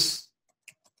passphrase.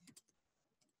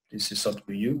 This is up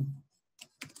to you.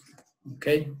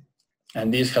 Okay.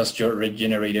 And this has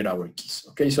regenerated our keys.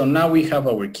 Okay, so now we have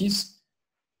our keys.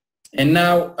 And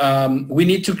now we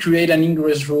need to create an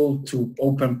ingress rule to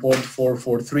open port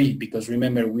 443 because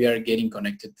remember, we are getting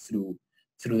connected through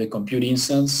the compute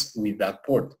instance with that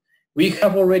port. We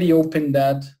have already opened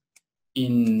that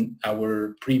in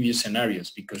our previous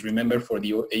scenarios because remember, for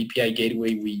the API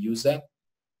gateway, we use that.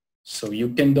 So you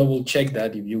can double check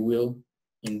that if you will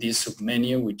in this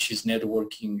submenu, which is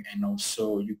networking, and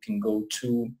also you can go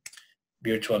to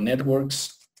virtual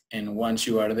networks. And once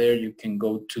you are there, you can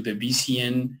go to the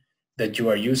VCN that you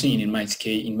are using. In my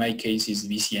case is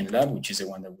VCN Lab, which is the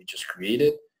one that we just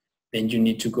created. Then you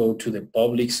need to go to the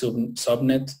public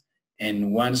subnet.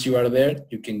 And once you are there,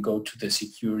 you can go to the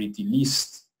security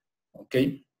list.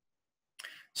 Okay.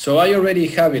 So I already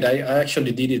have it. I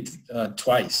actually did it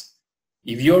twice.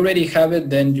 If you already have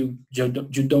it, then you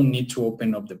don't need to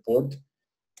open up the port.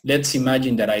 Let's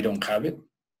imagine that I don't have it,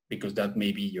 because that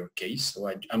may be your case.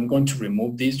 So I'm going to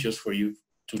remove this just for you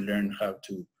to learn how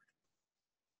to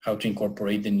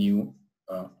incorporate the new,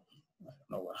 I don't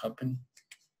know what happened.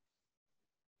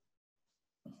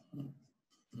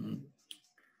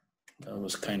 That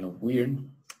was kind of weird.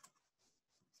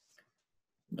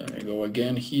 Let me go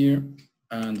again here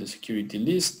and the security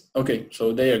list. Okay,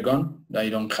 so they are gone. I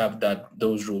don't have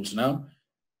those rules now.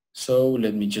 So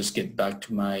let me just get back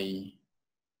to my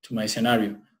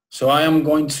scenario. So I am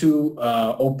going to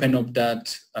open up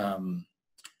that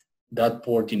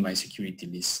port in my security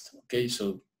list. Okay,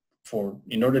 so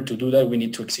in order to do that, we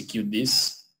need to execute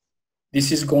this.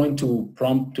 This is going to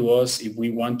prompt to us if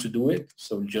we want to do it.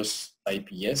 So just type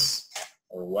yes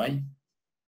or Y.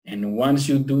 And once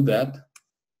you do that,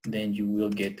 then you will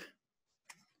get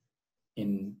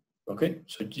in, okay?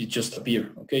 So it just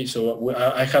appear, okay? So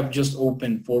I have just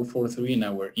opened 443 in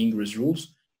our ingress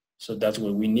rules. So that's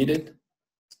what we needed,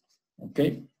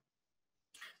 okay?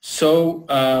 So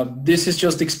this is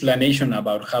just explanation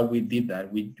about how we did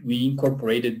that. We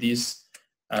incorporated this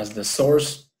as the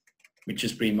source, which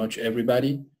is pretty much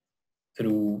everybody,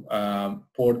 through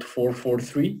port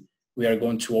 443. We are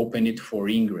going to open it for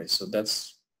ingress. So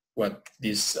that's what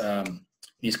this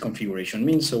configuration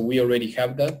means. So we already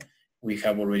have that. We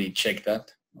have already checked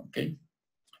that, okay,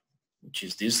 which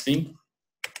is this thing.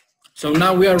 So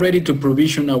now we are ready to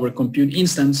provision our compute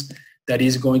instance that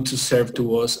is going to serve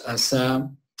to us as a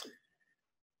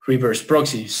reverse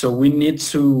proxy. So we need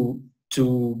to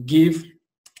give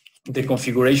the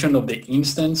configuration of the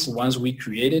instance once we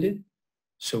created it.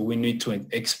 So we need to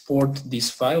export this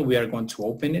file. We are going to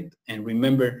open it. And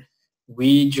remember,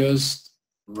 we just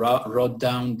wrote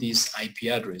down this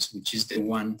IP address, which is the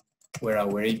one where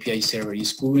our API server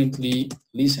is currently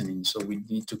listening. So we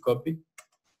need to copy.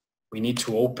 We need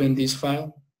to open this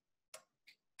file.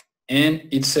 And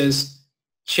it says,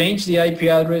 change the IP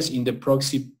address in the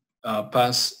proxy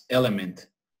pass element,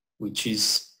 which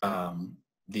is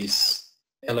this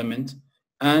element,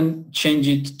 and change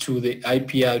it to the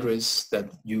IP address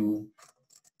that you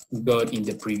got in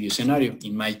the previous scenario.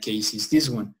 In my case, is this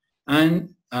one.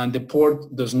 And the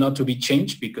port does not to be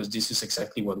changed because this is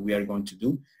exactly what we are going to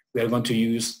do. We are going to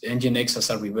use Nginx as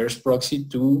a reverse proxy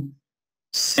to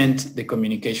send the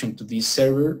communication to this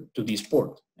server, to this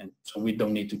port. And so we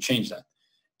don't need to change that.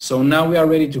 So now we are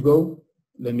ready to go.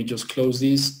 Let me just close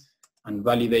this and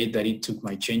validate that it took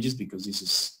my changes, because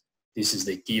this is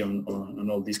the key on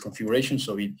all these configurations.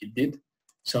 So it did.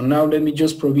 So now let me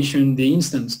just provision the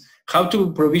instance. How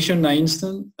to provision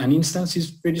an instance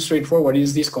is pretty straightforward. It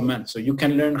is this command. So you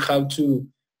can learn how to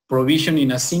provision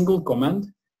in a single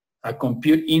command a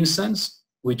compute instance,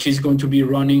 which is going to be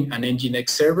running an Nginx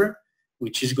server,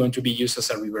 which is going to be used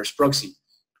as a reverse proxy.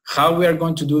 How we are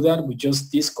going to do that with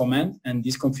just this command and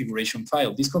this configuration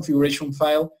file. This configuration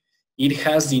file, it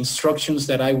has the instructions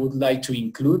that I would like to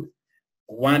include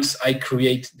once I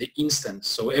create the instance.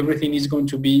 So everything is going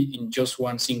to be in just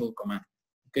one single command.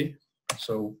 Okay,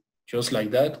 so just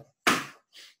like that,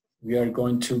 we are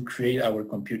going to create our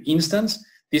compute instance.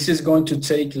 This is going to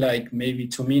take like maybe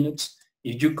 2 minutes.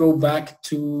 If you go back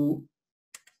to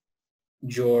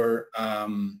your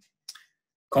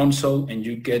console and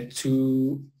you get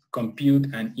to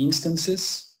compute and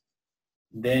instances,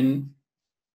 then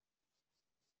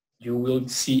you will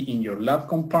see in your lab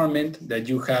compartment that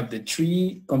you have the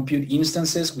 3 compute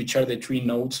instances, which are the 3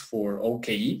 nodes for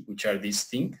OKE, which are these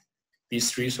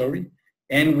 3, sorry.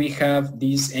 And we have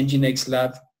this Nginx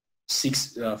Lab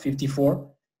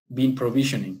 654 being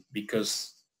provisioning,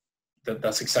 because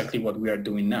that's exactly what we are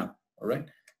doing now, all right?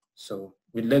 So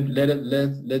we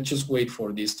let's just wait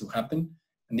for this to happen.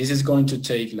 And this is going to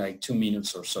take like 2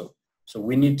 minutes or so. So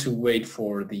we need to wait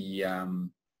for the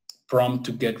prompt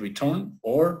to get returned,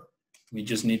 or we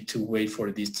just need to wait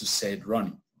for this to set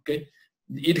running, okay?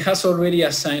 It has already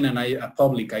assigned a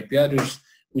public IP address,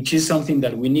 which is something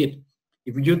that we need.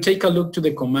 If you take a look to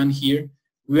the command here,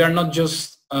 we are not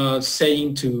just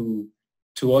saying to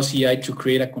OCI to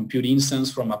create a compute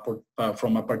instance from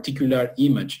a particular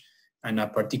image and a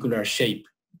particular shape,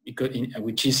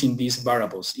 which is in these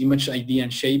variables. Image ID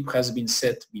and shape has been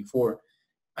set before.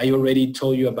 I already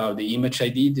told you about the image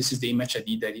ID. This is the image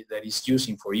ID that is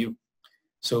using for you.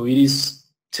 So it is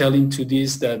telling to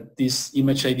this that this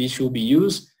image ID should be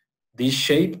used, this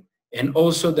shape, and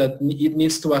also that it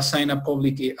needs to assign a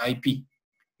public IP.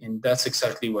 And that's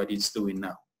exactly what it's doing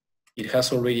now. It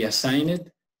has already assigned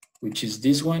it, which is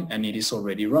this one, and it is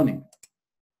already running.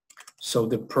 So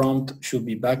the prompt should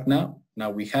be back now. Now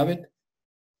we have it.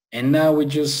 And now we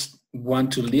just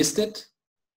want to list it.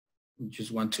 We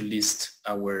just want to list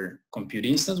our compute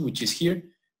instance, which is here.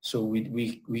 So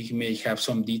we may have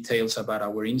some details about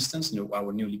our instance,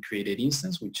 our newly created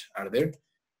instance, which are there.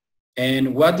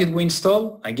 And what did we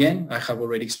install? Again, I have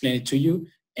already explained it to you.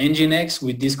 Nginx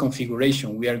with this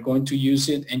configuration. We are going to use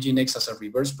it, Nginx as a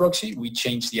reverse proxy. We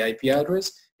change the IP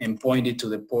address and point it to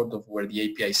the port of where the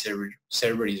API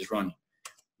server is running.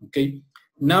 Okay.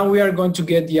 Now we are going to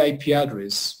get the IP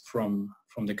address from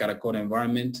the Caracola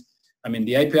environment. I mean,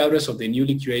 the IP address of the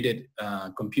newly created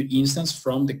compute instance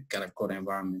from the Caracola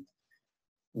environment.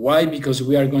 Why? Because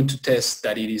we are going to test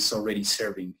that it is already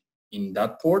serving in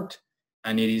that port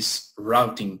and it is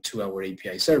routing to our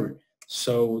API server.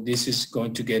 So this is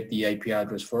going to get the IP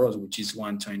address for us, which is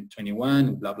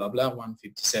 121, blah, blah, blah,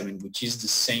 157, which is the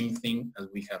same thing as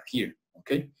we have here,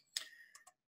 okay?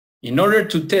 In order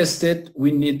to test it,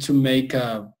 we need to make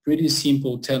a pretty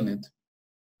simple telnet,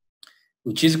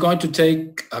 which is going to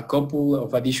take a couple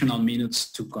of additional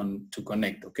minutes to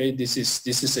connect, okay? This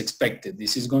is expected.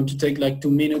 This is going to take like 2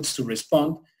 minutes to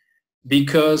respond,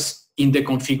 because in the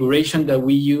configuration that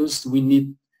we used, we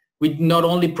not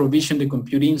only provision the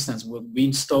compute instance, we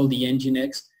install the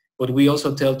Nginx, but we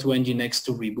also tell to Nginx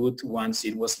to reboot once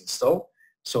it was installed.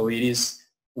 So it is,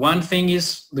 one thing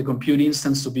is the compute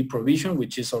instance to be provisioned,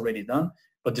 which is already done,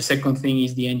 but the second thing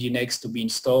is the Nginx to be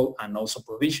installed and also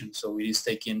provisioned. So it is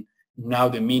taking now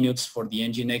the minutes for the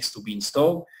Nginx to be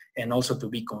installed and also to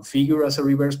be configured as a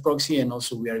reverse proxy, and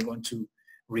also we are going to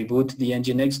reboot the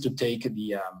Nginx to take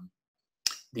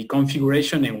the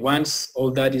configuration, and once all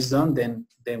that is done, then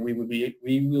we will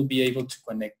be able to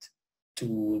connect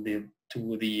to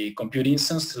the compute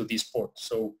instance through this port.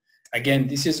 So again,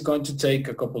 this is going to take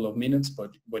a couple of minutes,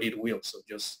 but it will. So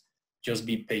just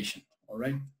be patient. All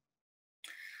right.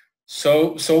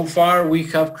 So far we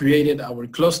have created our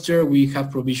cluster. We have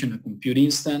provisioned a compute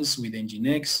instance with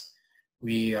Nginx.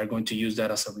 We are going to use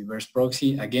that as a reverse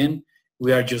proxy. Again,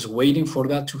 we are just waiting for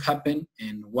that to happen,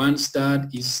 and once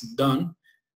that is done,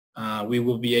 we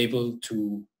will be able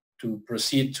to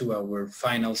proceed to our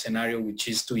final scenario, which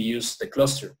is to use the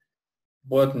cluster,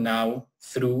 but now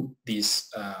through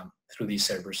this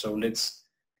server. So let's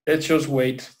just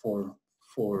wait for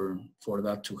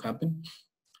that to happen,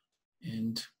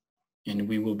 and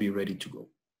we will be ready to go.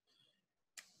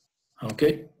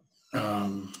 Okay,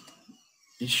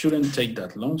 it shouldn't take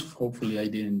that long. Hopefully I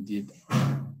didn't did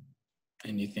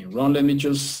anything wrong. Let me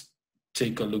just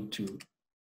take a look to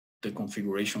the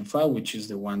configuration file, which is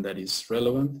the one that is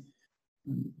relevant.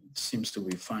 It seems to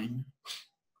be fine.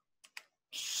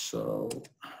 So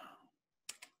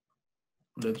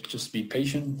let's just be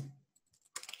patient.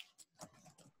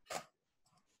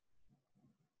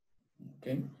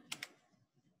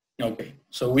 Okay,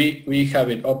 so we have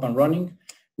it up and running.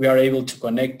 We are able to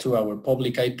connect to our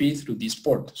public IP through this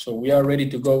port. So we are ready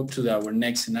to go to our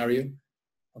next scenario.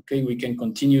 Okay, we can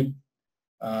continue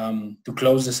to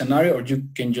close the scenario, or you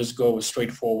can just go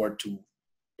straight forward to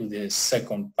the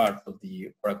second part of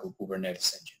the Oracle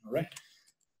Kubernetes Engine, all right?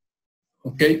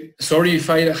 Okay, sorry if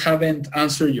I haven't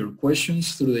answered your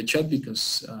questions through the chat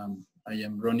because I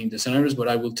am running the scenarios, but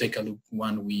I will take a look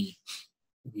when we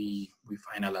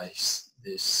finalize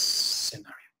this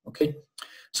scenario, okay?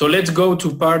 So let's go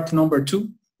to part number 2,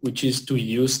 which is to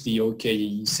use the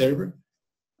OKE server.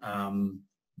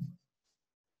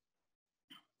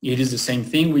 It is the same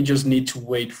thing. We just need to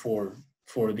wait for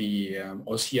the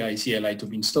OCI CLI to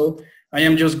be installed. I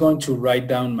am just going to write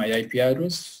down my IP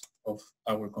address of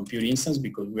our compute instance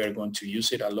because we are going to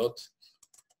use it a lot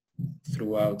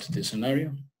throughout the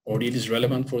scenario, or it is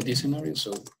relevant for this scenario.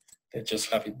 So let's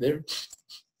just have it there.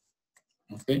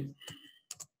 Okay.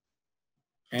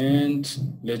 And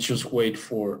let's just wait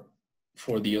for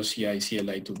the OCI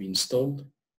CLI to be installed.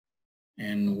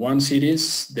 And once it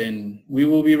is, then we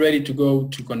will be ready to go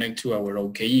to connect to our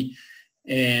OKE.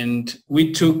 And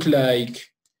we took like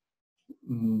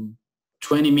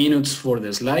 20 minutes for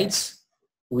the slides.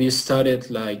 We started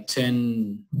like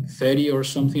 10:30 or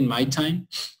something my time.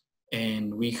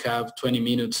 And we have 20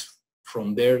 minutes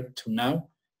from there to now.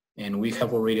 And we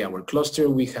have already our cluster.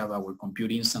 We have our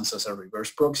compute instance as a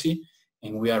reverse proxy.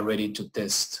 And we are ready to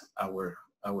test our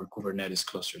Kubernetes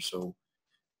cluster. So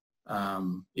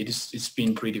it's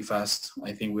been pretty fast.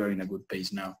 I think we are in a good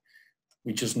pace now.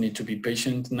 We just need to be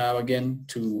patient now again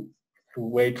to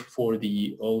wait for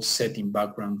the all setting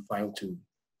background file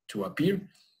to appear.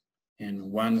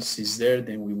 And once it's there,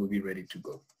 then we will be ready to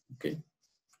go. Okay.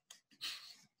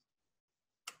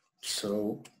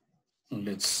 So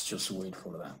let's just wait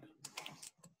for that.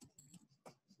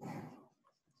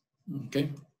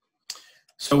 Okay.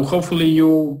 So hopefully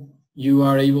you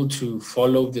are able to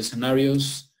follow the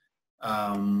scenarios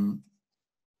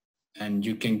and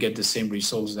you can get the same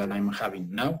results that I'm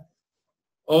having now.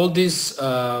 All these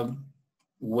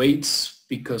weights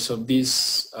because of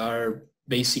this are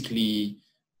basically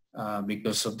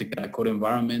because of the Karakura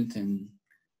environment, and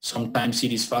sometimes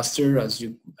it is faster as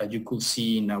you could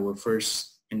see in our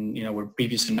in our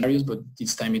previous scenarios, but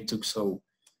this time it took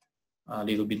a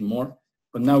little bit more.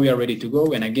 But now we are ready to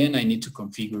go, and again I need to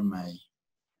configure my.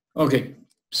 Okay,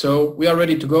 so we are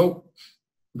ready to go.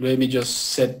 Let me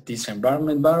just set this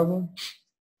environment variable,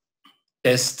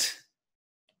 test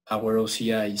our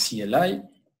OCI CLI.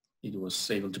 It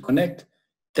was able to connect.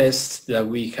 Test that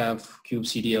we have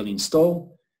kubectl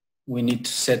installed. We need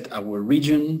to set our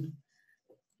region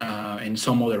and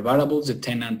some other variables, the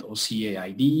tenant OCA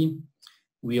ID.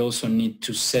 We also need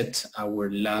to set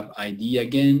our lab ID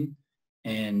again,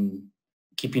 and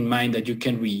keep in mind that you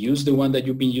can reuse the one that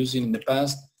you've been using in the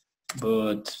past,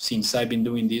 but since I've been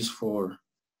doing this for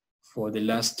the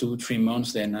last 2-3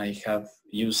 months, then I have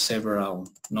used several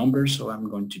numbers, so I'm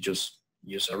going to just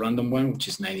use a random one, which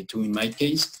is 92 in my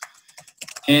case.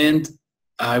 And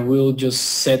I will just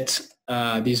set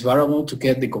this variable to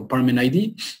get the compartment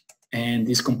ID, and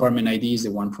this compartment ID is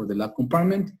the one for the lab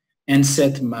compartment, and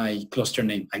set my cluster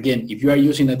name. Again, if you are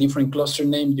using a different cluster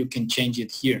name, you can change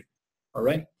it here, all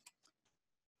right?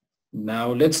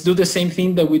 Now let's do the same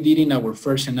thing that we did in our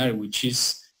first scenario, which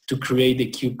is to create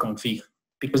the kube config,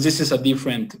 because this is a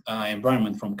different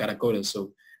environment from Karakura.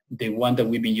 So the one that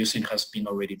we've been using has been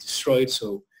already destroyed.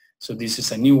 So this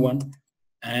is a new one.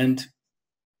 And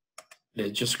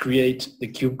let's just create the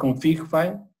kube config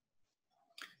file.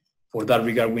 For that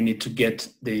regard, we need to get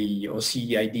the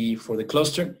OCE ID for the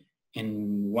cluster.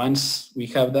 And once we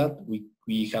have that,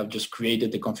 we have just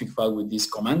created the config file with this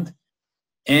command.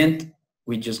 And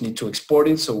we just need to export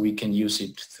it so we can use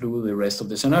it through the rest of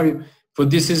the scenario.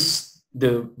 But this is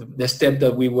the step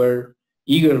that we were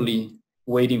eagerly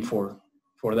waiting for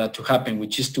that to happen,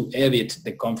 which is to edit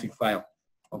the config file.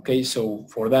 Okay, so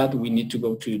for that we need to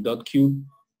go to .kube,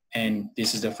 and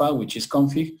this is the file, which is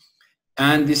config,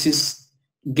 and this is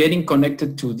getting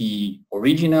connected to the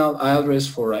original address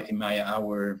for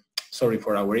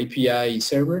our API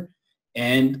server,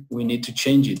 and we need to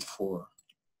change it for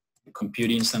the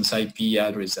compute instance IP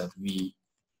address that we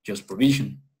just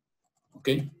provisioned.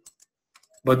 Okay.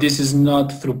 But this is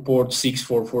not through port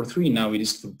 6443, now it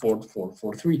is through port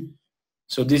 443.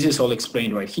 So this is all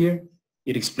explained right here.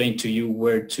 It explained to you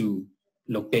where to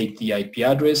locate the IP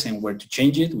address and where to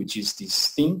change it, which is this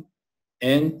thing.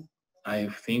 And I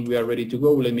think we are ready to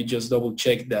go. Let me just double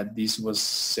check that this was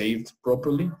saved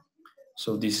properly.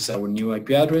 So this is our new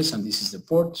IP address and this is the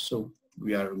port, so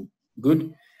we are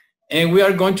good. And we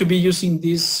are going to be using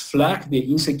this flag, the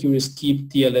insecure skip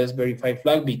TLS verify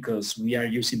flag, because we are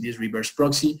using this reverse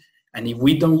proxy. And if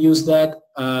we don't use that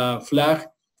flag,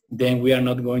 then we are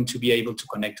not going to be able to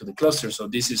connect to the cluster. So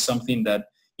this is something that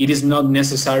it is not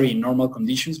necessary in normal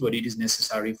conditions, but it is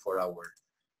necessary for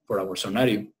our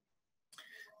scenario.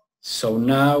 So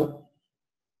now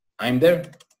I'm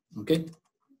there, okay?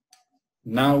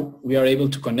 Now we are able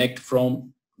to connect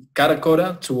from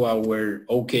Karakora to our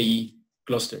OKE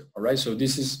cluster, all right? So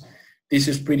this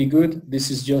is pretty good. This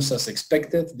is just as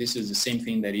expected. This is the same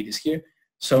thing that it is here.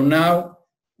 So now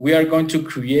we are going to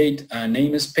create a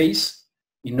namespace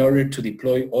in order to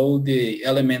deploy all the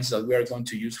elements that we are going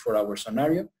to use for our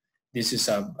scenario. This is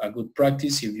a good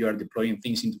practice if you are deploying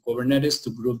things into Kubernetes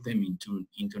to group them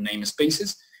into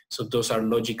namespaces. So those are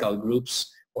logical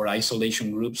groups or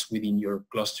isolation groups within your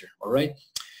cluster, all right?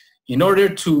 In order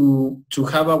to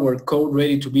have our code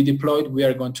ready to be deployed, we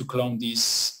are going to clone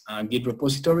this Git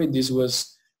repository.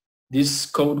 This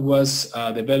code was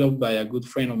developed by a good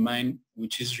friend of mine,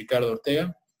 which is Ricardo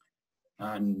Ortega,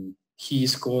 and he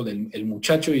is called El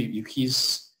Muchacho. If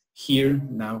he's here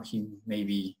now, he may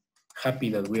be happy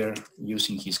that we are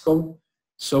using his code.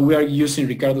 So we are using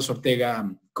Ricardo Ortega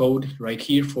code right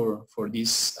here for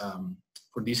this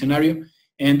scenario.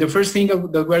 And the first thing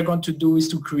that we're going to do is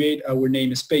to create our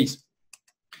namespace.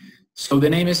 So the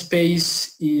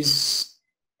namespace is,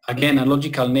 again, a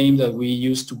logical name that we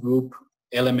use to group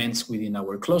elements within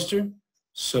our cluster.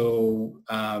 So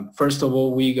first of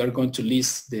all, we are going to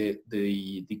list the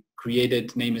created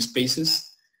namespaces,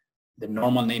 the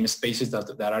normal namespaces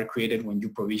that are created when you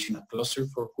provision a cluster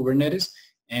for Kubernetes.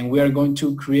 And we are going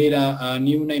to create a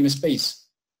new namespace.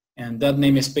 And that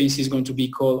namespace is going to be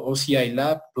called OCI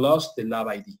Lab plus the lab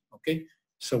ID, okay?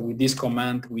 So with this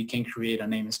command, we can create a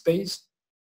namespace.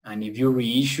 And if you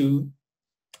reissue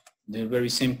the very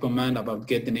same command about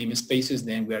get the namespaces,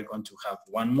 then we are going to have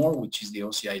one more, which is the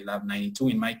OCI Lab 92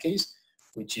 in my case,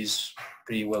 which is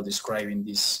pretty well described in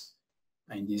this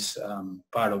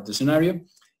part of the scenario.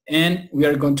 And we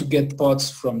are going to get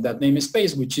pods from that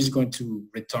namespace, which is going to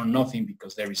return nothing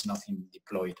because there is nothing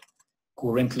deployed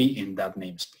currently in that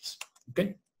namespace,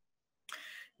 okay?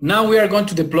 Now we are going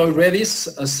to deploy Redis.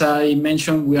 As I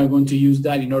mentioned, we are going to use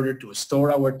that in order to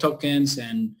store our tokens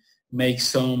and make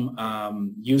some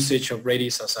usage of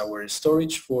Redis as our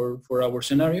storage for our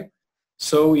scenario.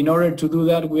 So in order to do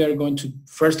that, we are going to,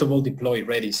 first of all, deploy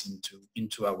Redis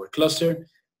into our cluster.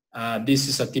 This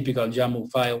is a typical YAML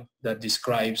file that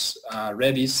describes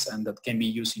Redis and that can be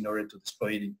used in order to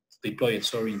deploy it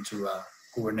into a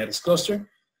Kubernetes cluster.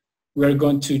 We are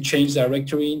going to change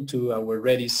directory into our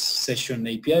Redis session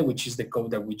API, which is the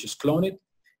code that we just cloned.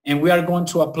 And we are going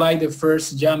to apply the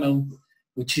first YAML,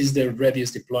 which is the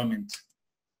Redis deployment.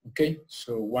 Okay,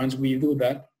 so once we do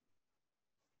that,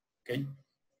 okay,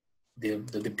 the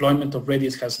deployment of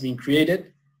Redis has been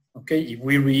created. Okay, if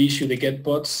we reissue the get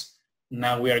pods,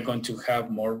 now we are going to have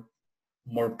more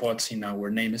pods in our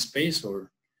namespace,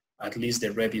 or at least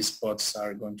the Redis pods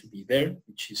are going to be there,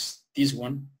 which is this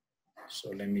one. So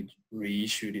let me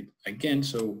reissue it again.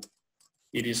 So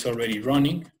it is already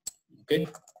running, okay?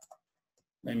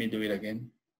 Let me do it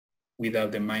again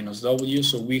without the -w.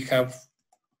 So we have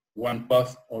one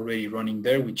path already running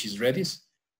there, which is Redis.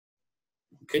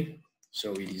 Okay,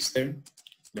 so it is there.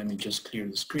 Let me just clear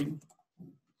the screen.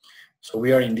 So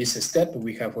we are in this step.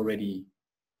 We have already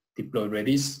deployed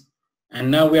Redis.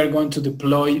 And now we are going to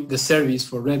deploy the service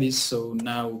for Redis. So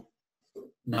now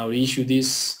issue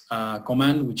this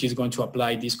command, which is going to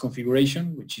apply this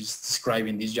configuration, which is described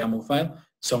in this YAML file.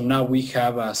 So now we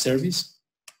have a service,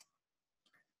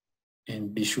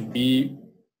 and this should be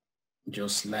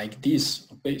just like this.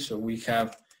 Okay, so we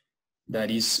have that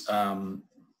is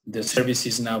the service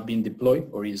is now being deployed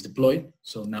or is deployed.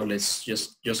 So now let's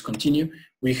just continue.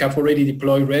 We have already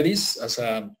deployed Redis as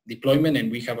a deployment,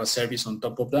 and we have a service on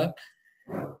top of that.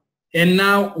 And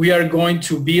now we are going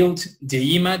to build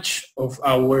the image of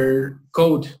our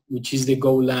code, which is the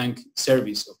Golang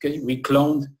service, okay? We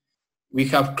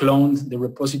have cloned the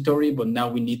repository, but now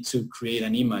we need to create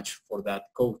an image for that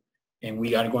code. And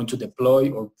we are going to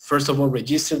deploy, or first of all,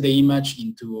 register the image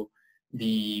into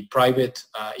the private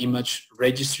image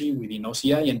registry within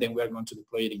OCI, and then we are going to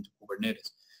deploy it into Kubernetes.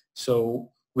 So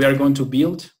we are going to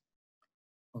build,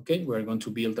 okay? We are going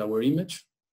to build our image,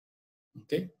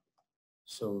 okay?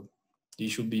 So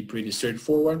this should be pretty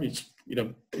straightforward.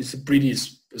 It's a pretty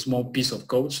small piece of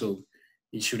code, so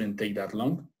it shouldn't take that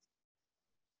long.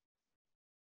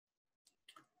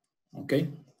 Okay.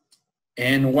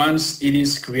 And once it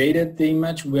is created, the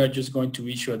image, we are just going to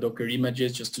issue a Docker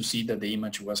images just to see that the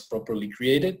image was properly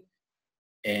created.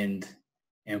 And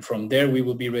from there, we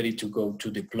will be ready to go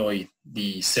to deploy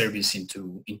the service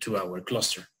into our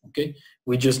cluster. Okay.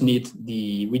 We just need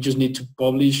to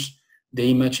publish the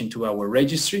image into our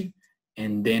registry,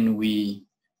 and then we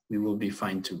will be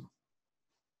fine to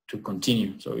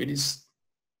continue. So it is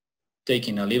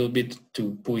taking a little bit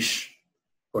to push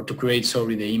or to create,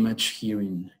 sorry, the image here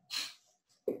in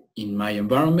my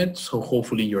environment. So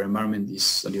hopefully your environment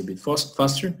is a little bit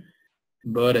faster.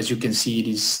 But as you can see, it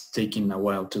is taking a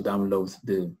while to download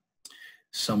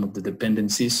some of the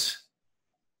dependencies.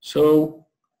 So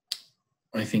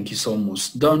I think it's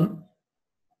almost done.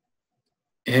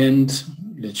 And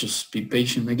let's just be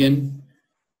patient again.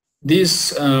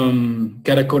 This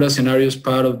Karakura scenarios,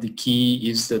 part of the key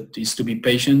is to be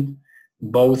patient,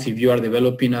 both if you are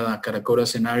developing a Karakura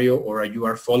scenario or you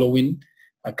are following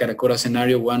a Karakura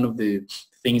scenario. One of the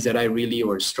things that I really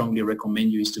or strongly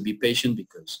recommend you is to be patient,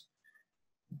 because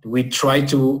we try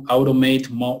to automate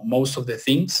most of the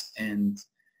things, and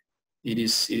it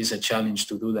is a challenge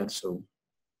to do that. So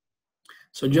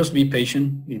just be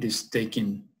patient. It is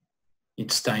taking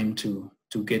its time to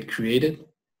get created,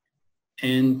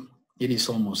 and it is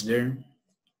almost there.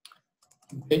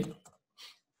 Okay.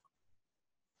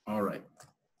 All right.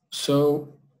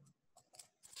 So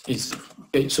it's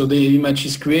okay. So the image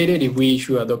is created. If we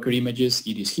issue a Docker images,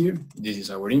 it is here. This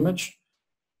is our image.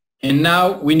 And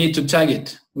now we need to tag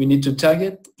it. We need to tag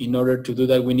it. In order to do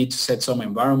that, we need to set some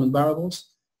environment variables.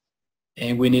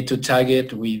 And we need to tag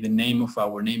it with the name of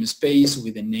our namespace,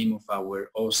 with the name of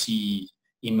our OC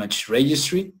image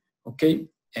registry. Okay.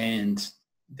 And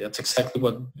that's exactly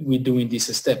what we do in this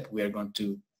step. We are going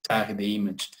to tag the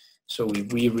image. So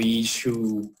if we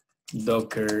reissue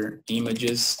Docker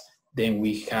images, then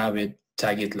we have it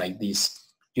tagged like this.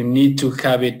 You need to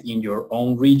have it in your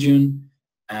own region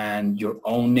and your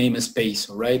own namespace,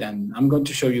 all right? And I'm going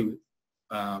to show you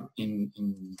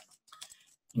in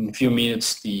a few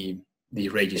minutes the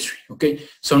registry, okay?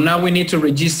 So now we need to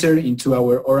register into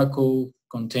our Oracle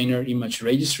Container Image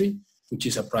Registry, which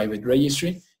is a private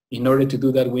registry. In order to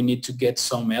do that, we need to get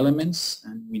some elements,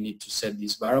 and we need to set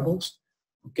these variables,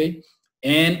 okay?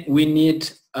 And we need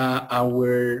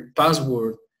our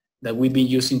password that we've been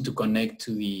using to connect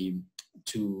to the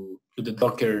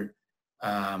Docker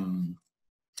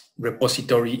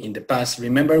repository in the past.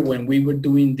 Remember when we were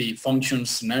doing the function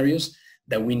scenarios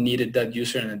that we needed that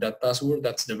user and that password?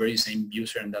 That's the very same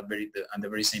user and the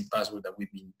very same password that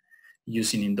we've been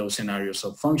using in those scenarios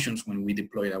of functions when we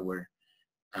deployed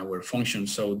our function.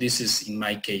 So this is, in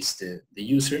my case, the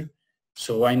user.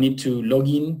 So I need to log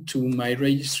in to my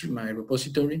registry, my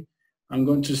repository. I'm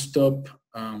going to stop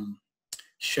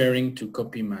sharing to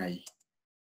copy my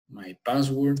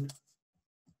password.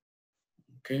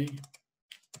 Okay.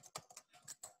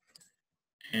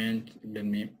 And let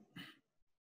me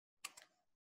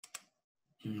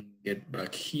get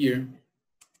back here.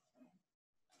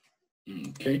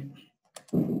 Okay.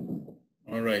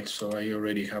 All right, so I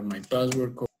already have my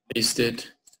password, paste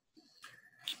it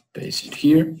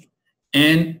here.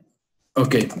 And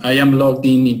okay, I am logged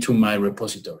in into my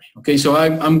repository. Okay, so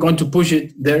I'm going to push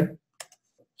it there.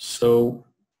 So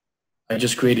I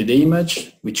just created the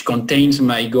image, which contains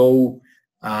my Go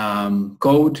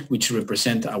code, which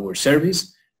represent our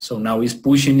service. So now it's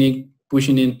pushing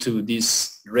into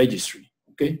this registry,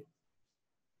 okay?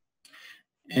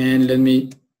 And let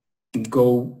me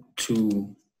go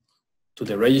to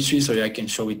the registry so I can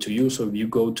show it to you. So if you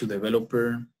go to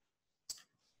developer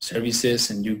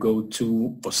services and you go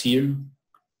to OSIR,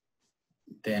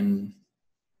 then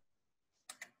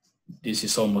this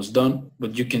is almost done,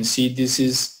 but you can see this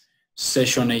is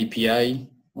session API,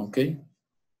 okay?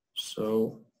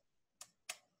 So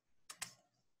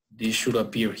this should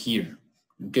appear here,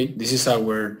 okay? This is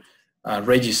our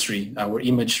registry, our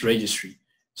image registry.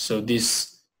 So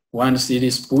this, once it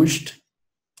is pushed,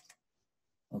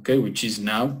 okay, which is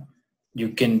now, you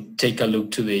can take a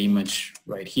look to the image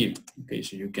right here, okay?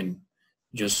 So you can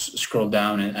just scroll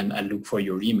down and look for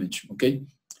your image, okay?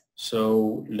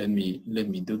 So let me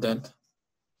do that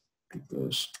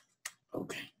because,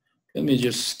 okay. Let me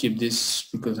just skip this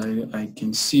because I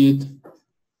can see it,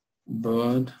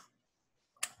 but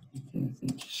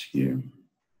it's here.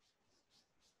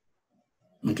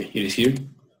 Okay, it is here.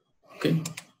 Okay.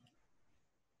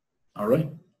 All right.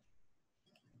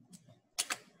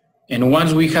 And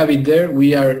once we have it there,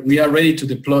 we are ready to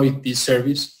deploy this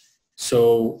service.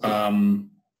 So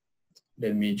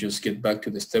let me just get back to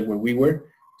the step where we were.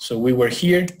 So we were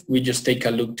here. We just take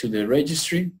a look to the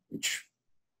registry, which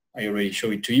I already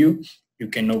showed it to you. You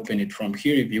can open it from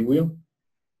here if you will.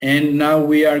 And now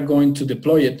we are going to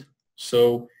deploy it.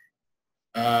 So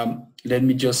let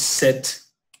me just set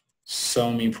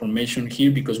some information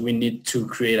here because we need to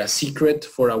create a secret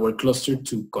for our cluster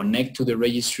to connect to the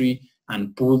registry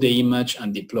and pull the image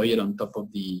and deploy it on top of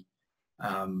the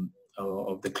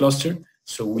cluster.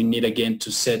 So we need again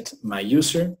to set my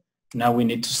user. Now we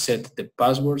need to set the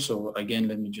password. So again,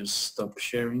 let me just stop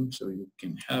sharing so you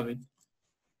can have it.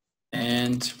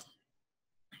 And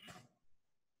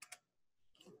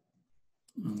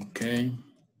okay.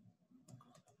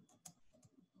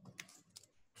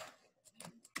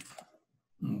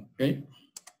 Okay.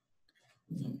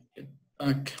 Get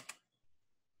back.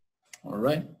 All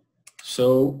right.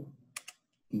 So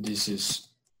this is,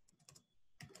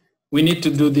 we need to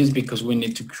do this because we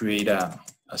need to create a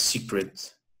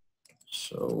secret.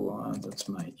 So that's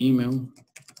my email.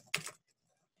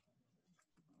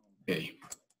 Okay.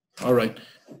 All right.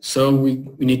 So we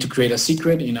need to create a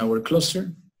secret in our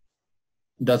cluster.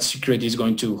 That secret is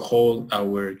going to hold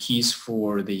our keys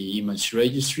for the image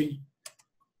registry.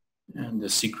 And the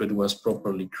secret was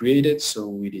properly created,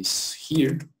 so it is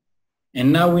here.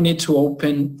 And now we need to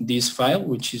open this file,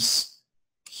 which is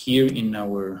here in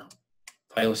our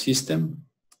file system,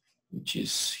 which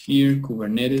is here,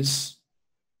 Kubernetes,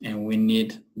 and we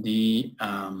need the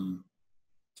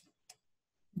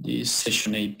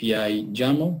session API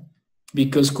YAML,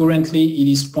 because currently it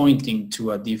is pointing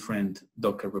to a different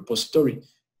Docker repository.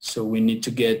 So we need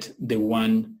to get the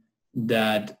one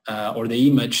that, or the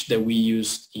image that we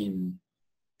used in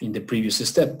the previous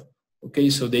step. Okay,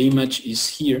 so the image is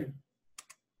here.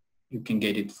 You can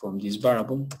get it from this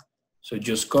variable. So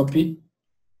just copy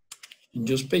and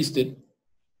just paste it.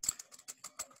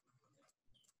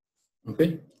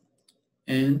 Okay,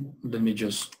 and let me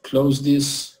just close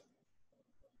this.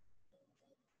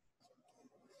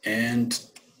 And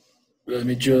let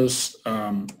me just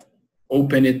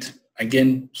open it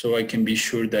again so I can be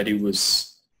sure that it was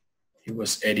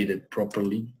edited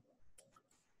properly.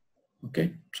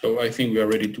 Okay, so I think we are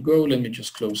ready to go. Let me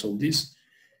just close all this.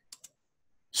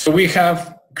 So we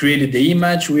have created the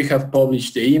image, we have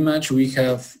published the image, we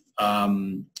have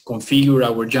configured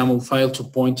our YAML file to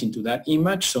point into that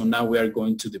image. So now we are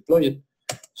going to deploy it.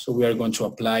 So we are going to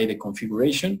apply the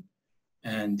configuration,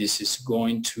 and this is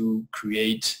going to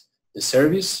create the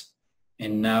service.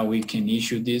 And now we can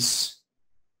issue this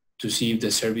to see if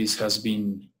the service has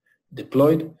been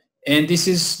deployed. And this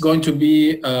is going to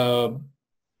be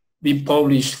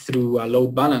published through a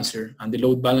load balancer, and the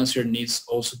load balancer needs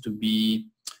also to be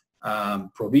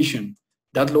provisioned.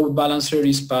 That load balancer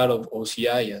is part of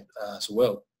OCI as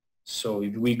well. So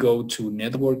if we go to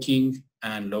networking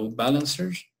and load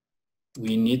balancers,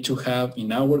 we need to have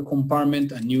in our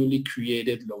compartment a newly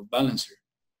created load balancer,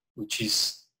 which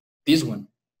is this one.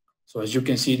 So as you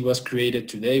can see, it was created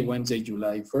today, Wednesday,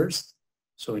 July 1st.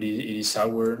 So it is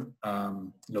our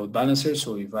load balancer.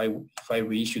 So if I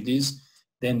reissue this,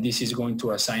 then this is going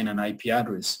to assign an IP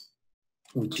address,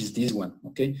 which is this one,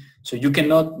 okay? So you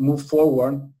cannot move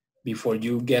forward before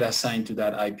you get assigned to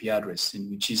that IP address,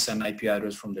 which is an IP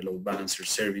address from the load balancer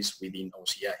service within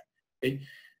OCI, okay?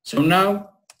 So now,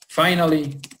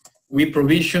 finally, we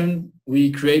provision,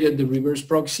 we created the reverse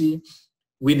proxy,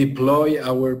 we deploy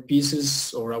our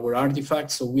pieces or our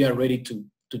artifacts, so we are ready to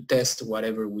test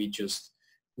whatever we just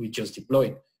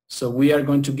deployed. So we are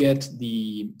going to get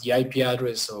the IP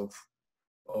address of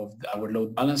our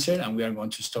load balancer, and we are going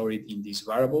to store it in this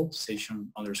variable,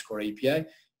 session_API,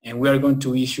 and we are going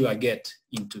to issue a GET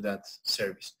into that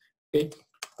service. Okay.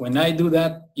 When I do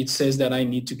that, it says that I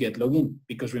need to get login,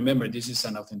 because remember, this is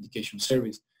an authentication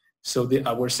service. So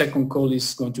our second call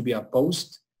is going to be a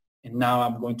post, and now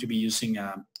I'm going to be using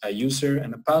a user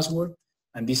and a password,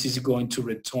 and this is going to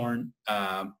return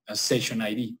a session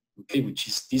ID, okay, which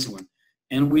is this one.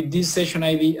 And with this session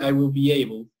ID, I will be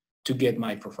able to get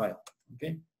my profile,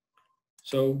 okay?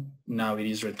 So now it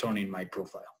is returning my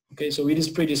profile, okay? So it is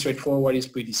pretty straightforward, it's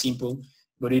pretty simple,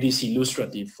 but it is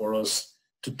illustrative for us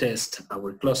to test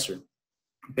our cluster,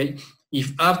 okay?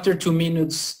 If after 2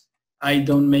 minutes, I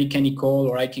don't make any call,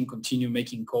 or I can continue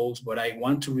making calls, but I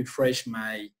want to refresh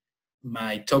my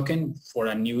token for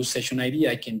a new session ID,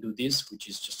 I can do this, which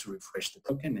is just to refresh the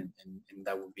token, and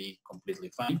that will be completely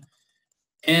fine.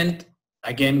 And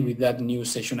again, with that new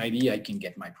session ID, I can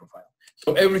get my profile.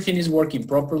 So everything is working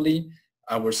properly.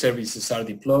 Our services are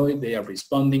deployed, they are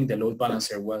responding, the load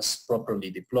balancer was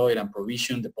properly deployed and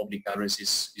provisioned, the public address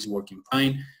is working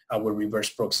fine, our reverse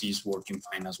proxy is working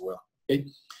fine as well, okay?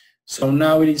 So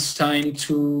now it is time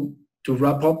to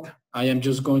wrap up. I am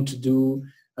just going to do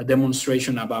a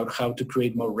demonstration about how to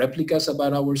create more replicas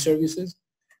about our services.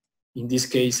 In this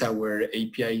case, our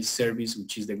API service,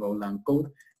 which is the Golang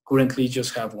code, currently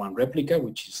just have one replica,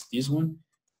 which is this one.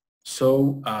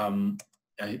 So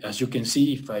as you can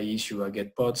see, if I issue a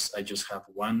get pods, I just have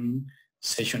one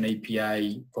session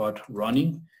API pod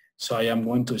running. So I am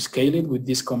going to scale it with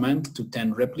this command to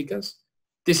 10 replicas.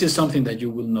 This is something that you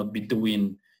will not be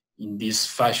doing in this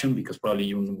fashion, because probably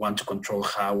you want to control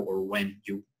how or when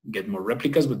you get more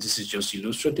replicas, but this is just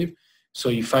illustrative. So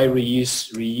if I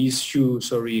reissue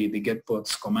the get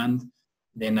pods command,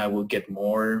 then I will get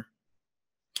more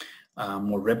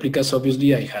replicas.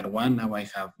 Obviously, I had one, now I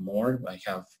have more. I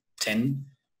have 10.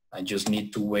 I just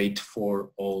need to wait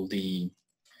for all the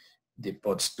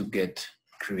pods to get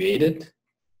created.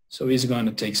 So it's going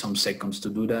to take some seconds to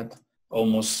do that.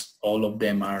 Almost all of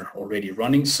them are already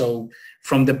running. So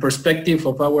from the perspective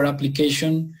of our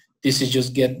application, this is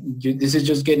just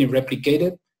getting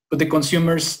replicated, but the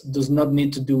consumers does not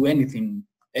need to do anything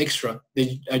extra.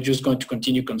 They are just going to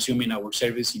continue consuming our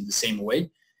service in the same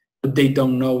way, but they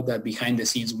don't know that behind the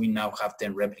scenes we now have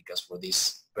 10 replicas for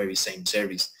this very same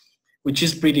service, which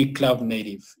is pretty cloud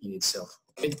native in itself.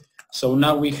 Okay, so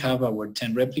now we have our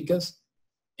 10 replicas,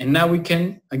 and now we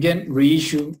can again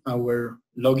reissue our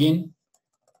login,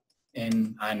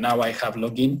 and now I have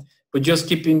login. But just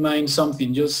keep in mind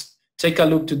something. Just take a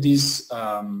look to these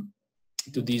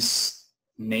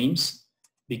names,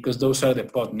 because those are the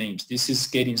pod names. This is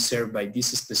getting served by this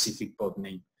specific pod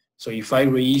name. So if I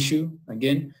reissue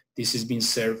again, this is being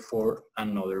served for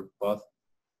another pod,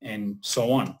 and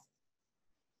so on.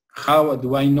 How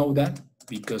do I know that?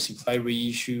 Because if I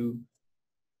reissue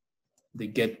the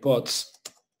get pods,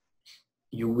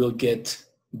 you will get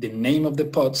the name of the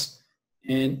pods.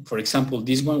 And for example,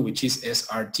 this one, which is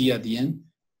SRT at the end,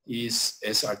 is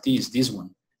SRT is this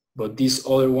one. But this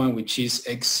other one, which is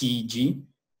XCG,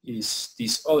 is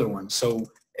this other one. So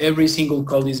every single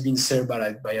call is being served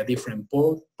by a different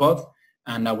pod,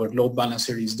 and our load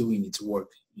balancer is doing its work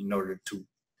in order to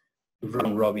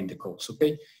round robin the calls.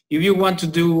 Okay. If you want to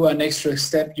do an extra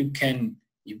step, you can.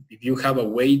 If you have a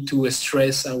way to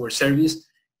stress our service,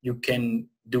 you can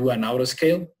do an auto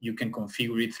scale. You can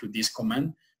configure it through this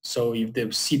command. So if the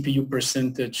CPU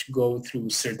percentage go through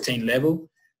a certain level,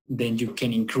 then you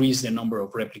can increase the number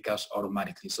of replicas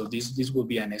automatically. So this will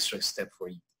be an extra step for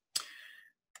you.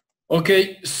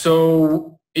 Okay,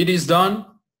 so it is done.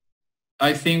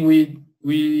 I think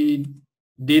we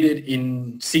did it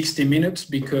in 60 minutes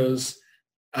because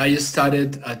I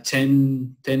started at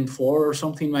 10:04 or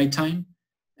something my time,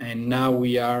 and now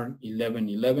we are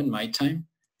 11:11 my time.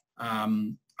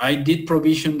 I did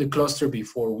provision the cluster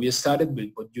before we started,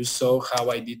 but you saw how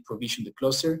I did provision the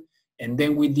cluster, and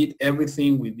then we did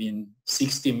everything within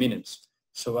 60 minutes.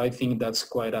 So I think that's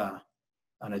quite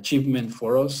an achievement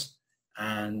for us,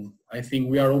 and I think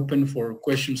we are open for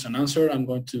questions and answers. I'm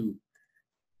going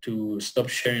to stop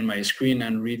sharing my screen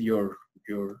and read your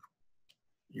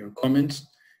comments,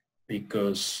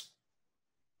 because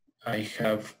I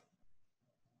have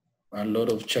a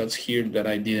lot of chats here that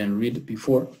I didn't read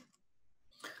before.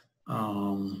 I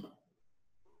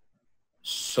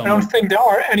don't think there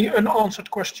are any unanswered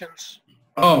questions.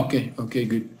 Oh, okay. Okay,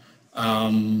 good.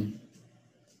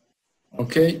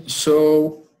 Okay,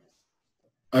 so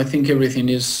I think everything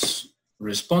is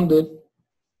responded.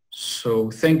 So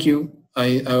thank you.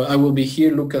 I will be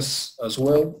here, Lucas, as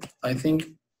well. I think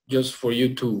just for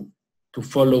you to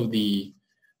follow the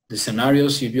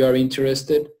scenarios if you are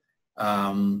interested.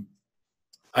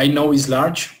 I know it's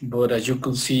large, but as you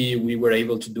could see, we were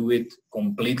able to do it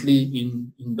completely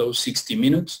in those 60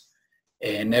 minutes,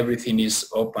 and everything is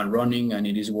up and running and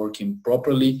it is working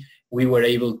properly. We were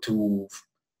able to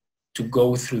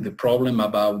go through the problem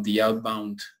about the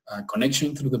outbound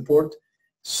connection through the port.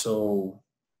 So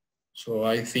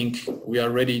I think we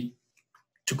are ready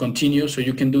to continue, so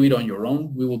you can do it on your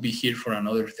own. We will be here for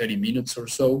another 30 minutes or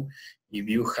so. If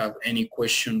you have any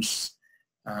questions,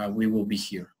 we will be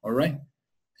here, all right?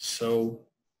 So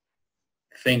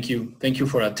thank you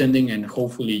for attending, and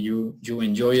hopefully you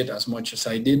enjoy it as much as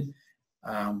I did.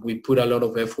 We put a lot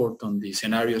of effort on the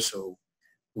scenario, so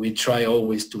we try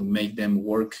always to make them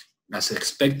work as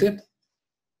expected.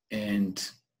 And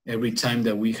every time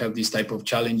that we have these type of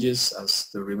challenges as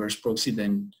the reverse proxy,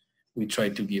 then we try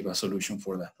to give a solution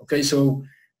for that. Okay, so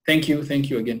thank you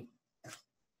again.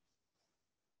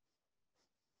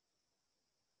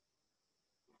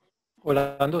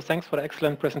 Orlando, thanks for the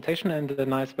excellent presentation and the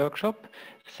nice workshop.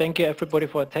 Thank you everybody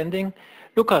for attending.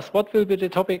 Lucas, what will be the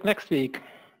topic next week?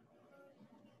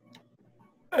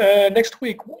 Next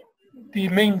week, the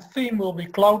main theme will be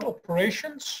cloud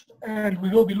operations, and we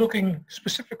will be looking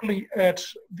specifically at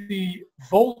the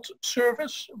Vault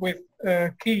service with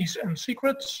keys and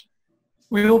secrets.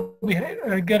 We will be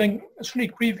getting a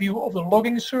sneak preview of the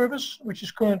logging service, which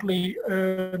is currently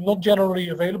not generally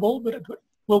available, but it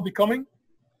will be coming.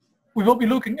 We will be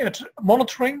looking at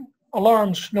monitoring,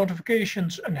 alarms,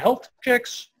 notifications, and health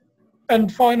checks. And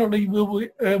finally,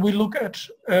 we look at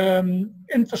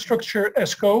infrastructure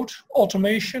as code,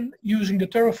 automation, using the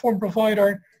Terraform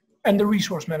provider and the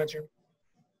resource manager.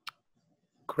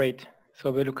 Great. So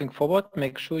we're looking forward.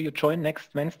 Make sure you join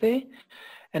next Wednesday.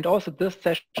 And also this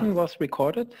session was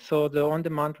recorded, so the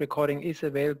on-demand recording is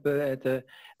available at the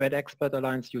Red Expert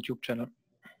Alliance YouTube channel.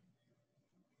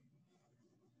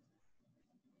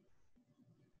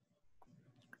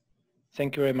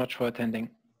 Thank you very much for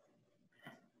attending.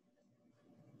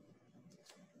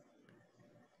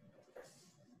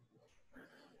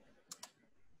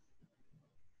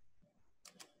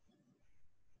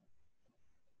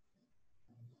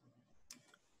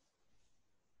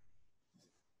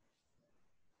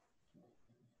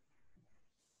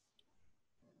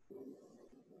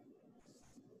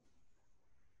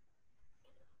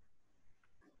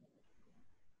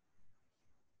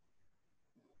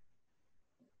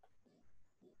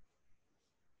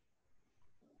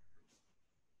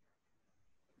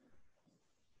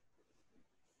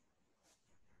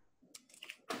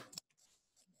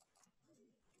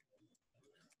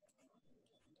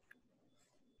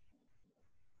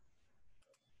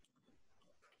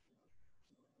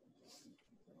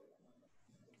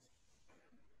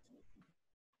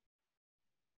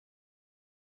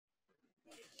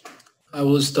 I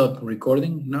will stop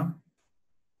recording now.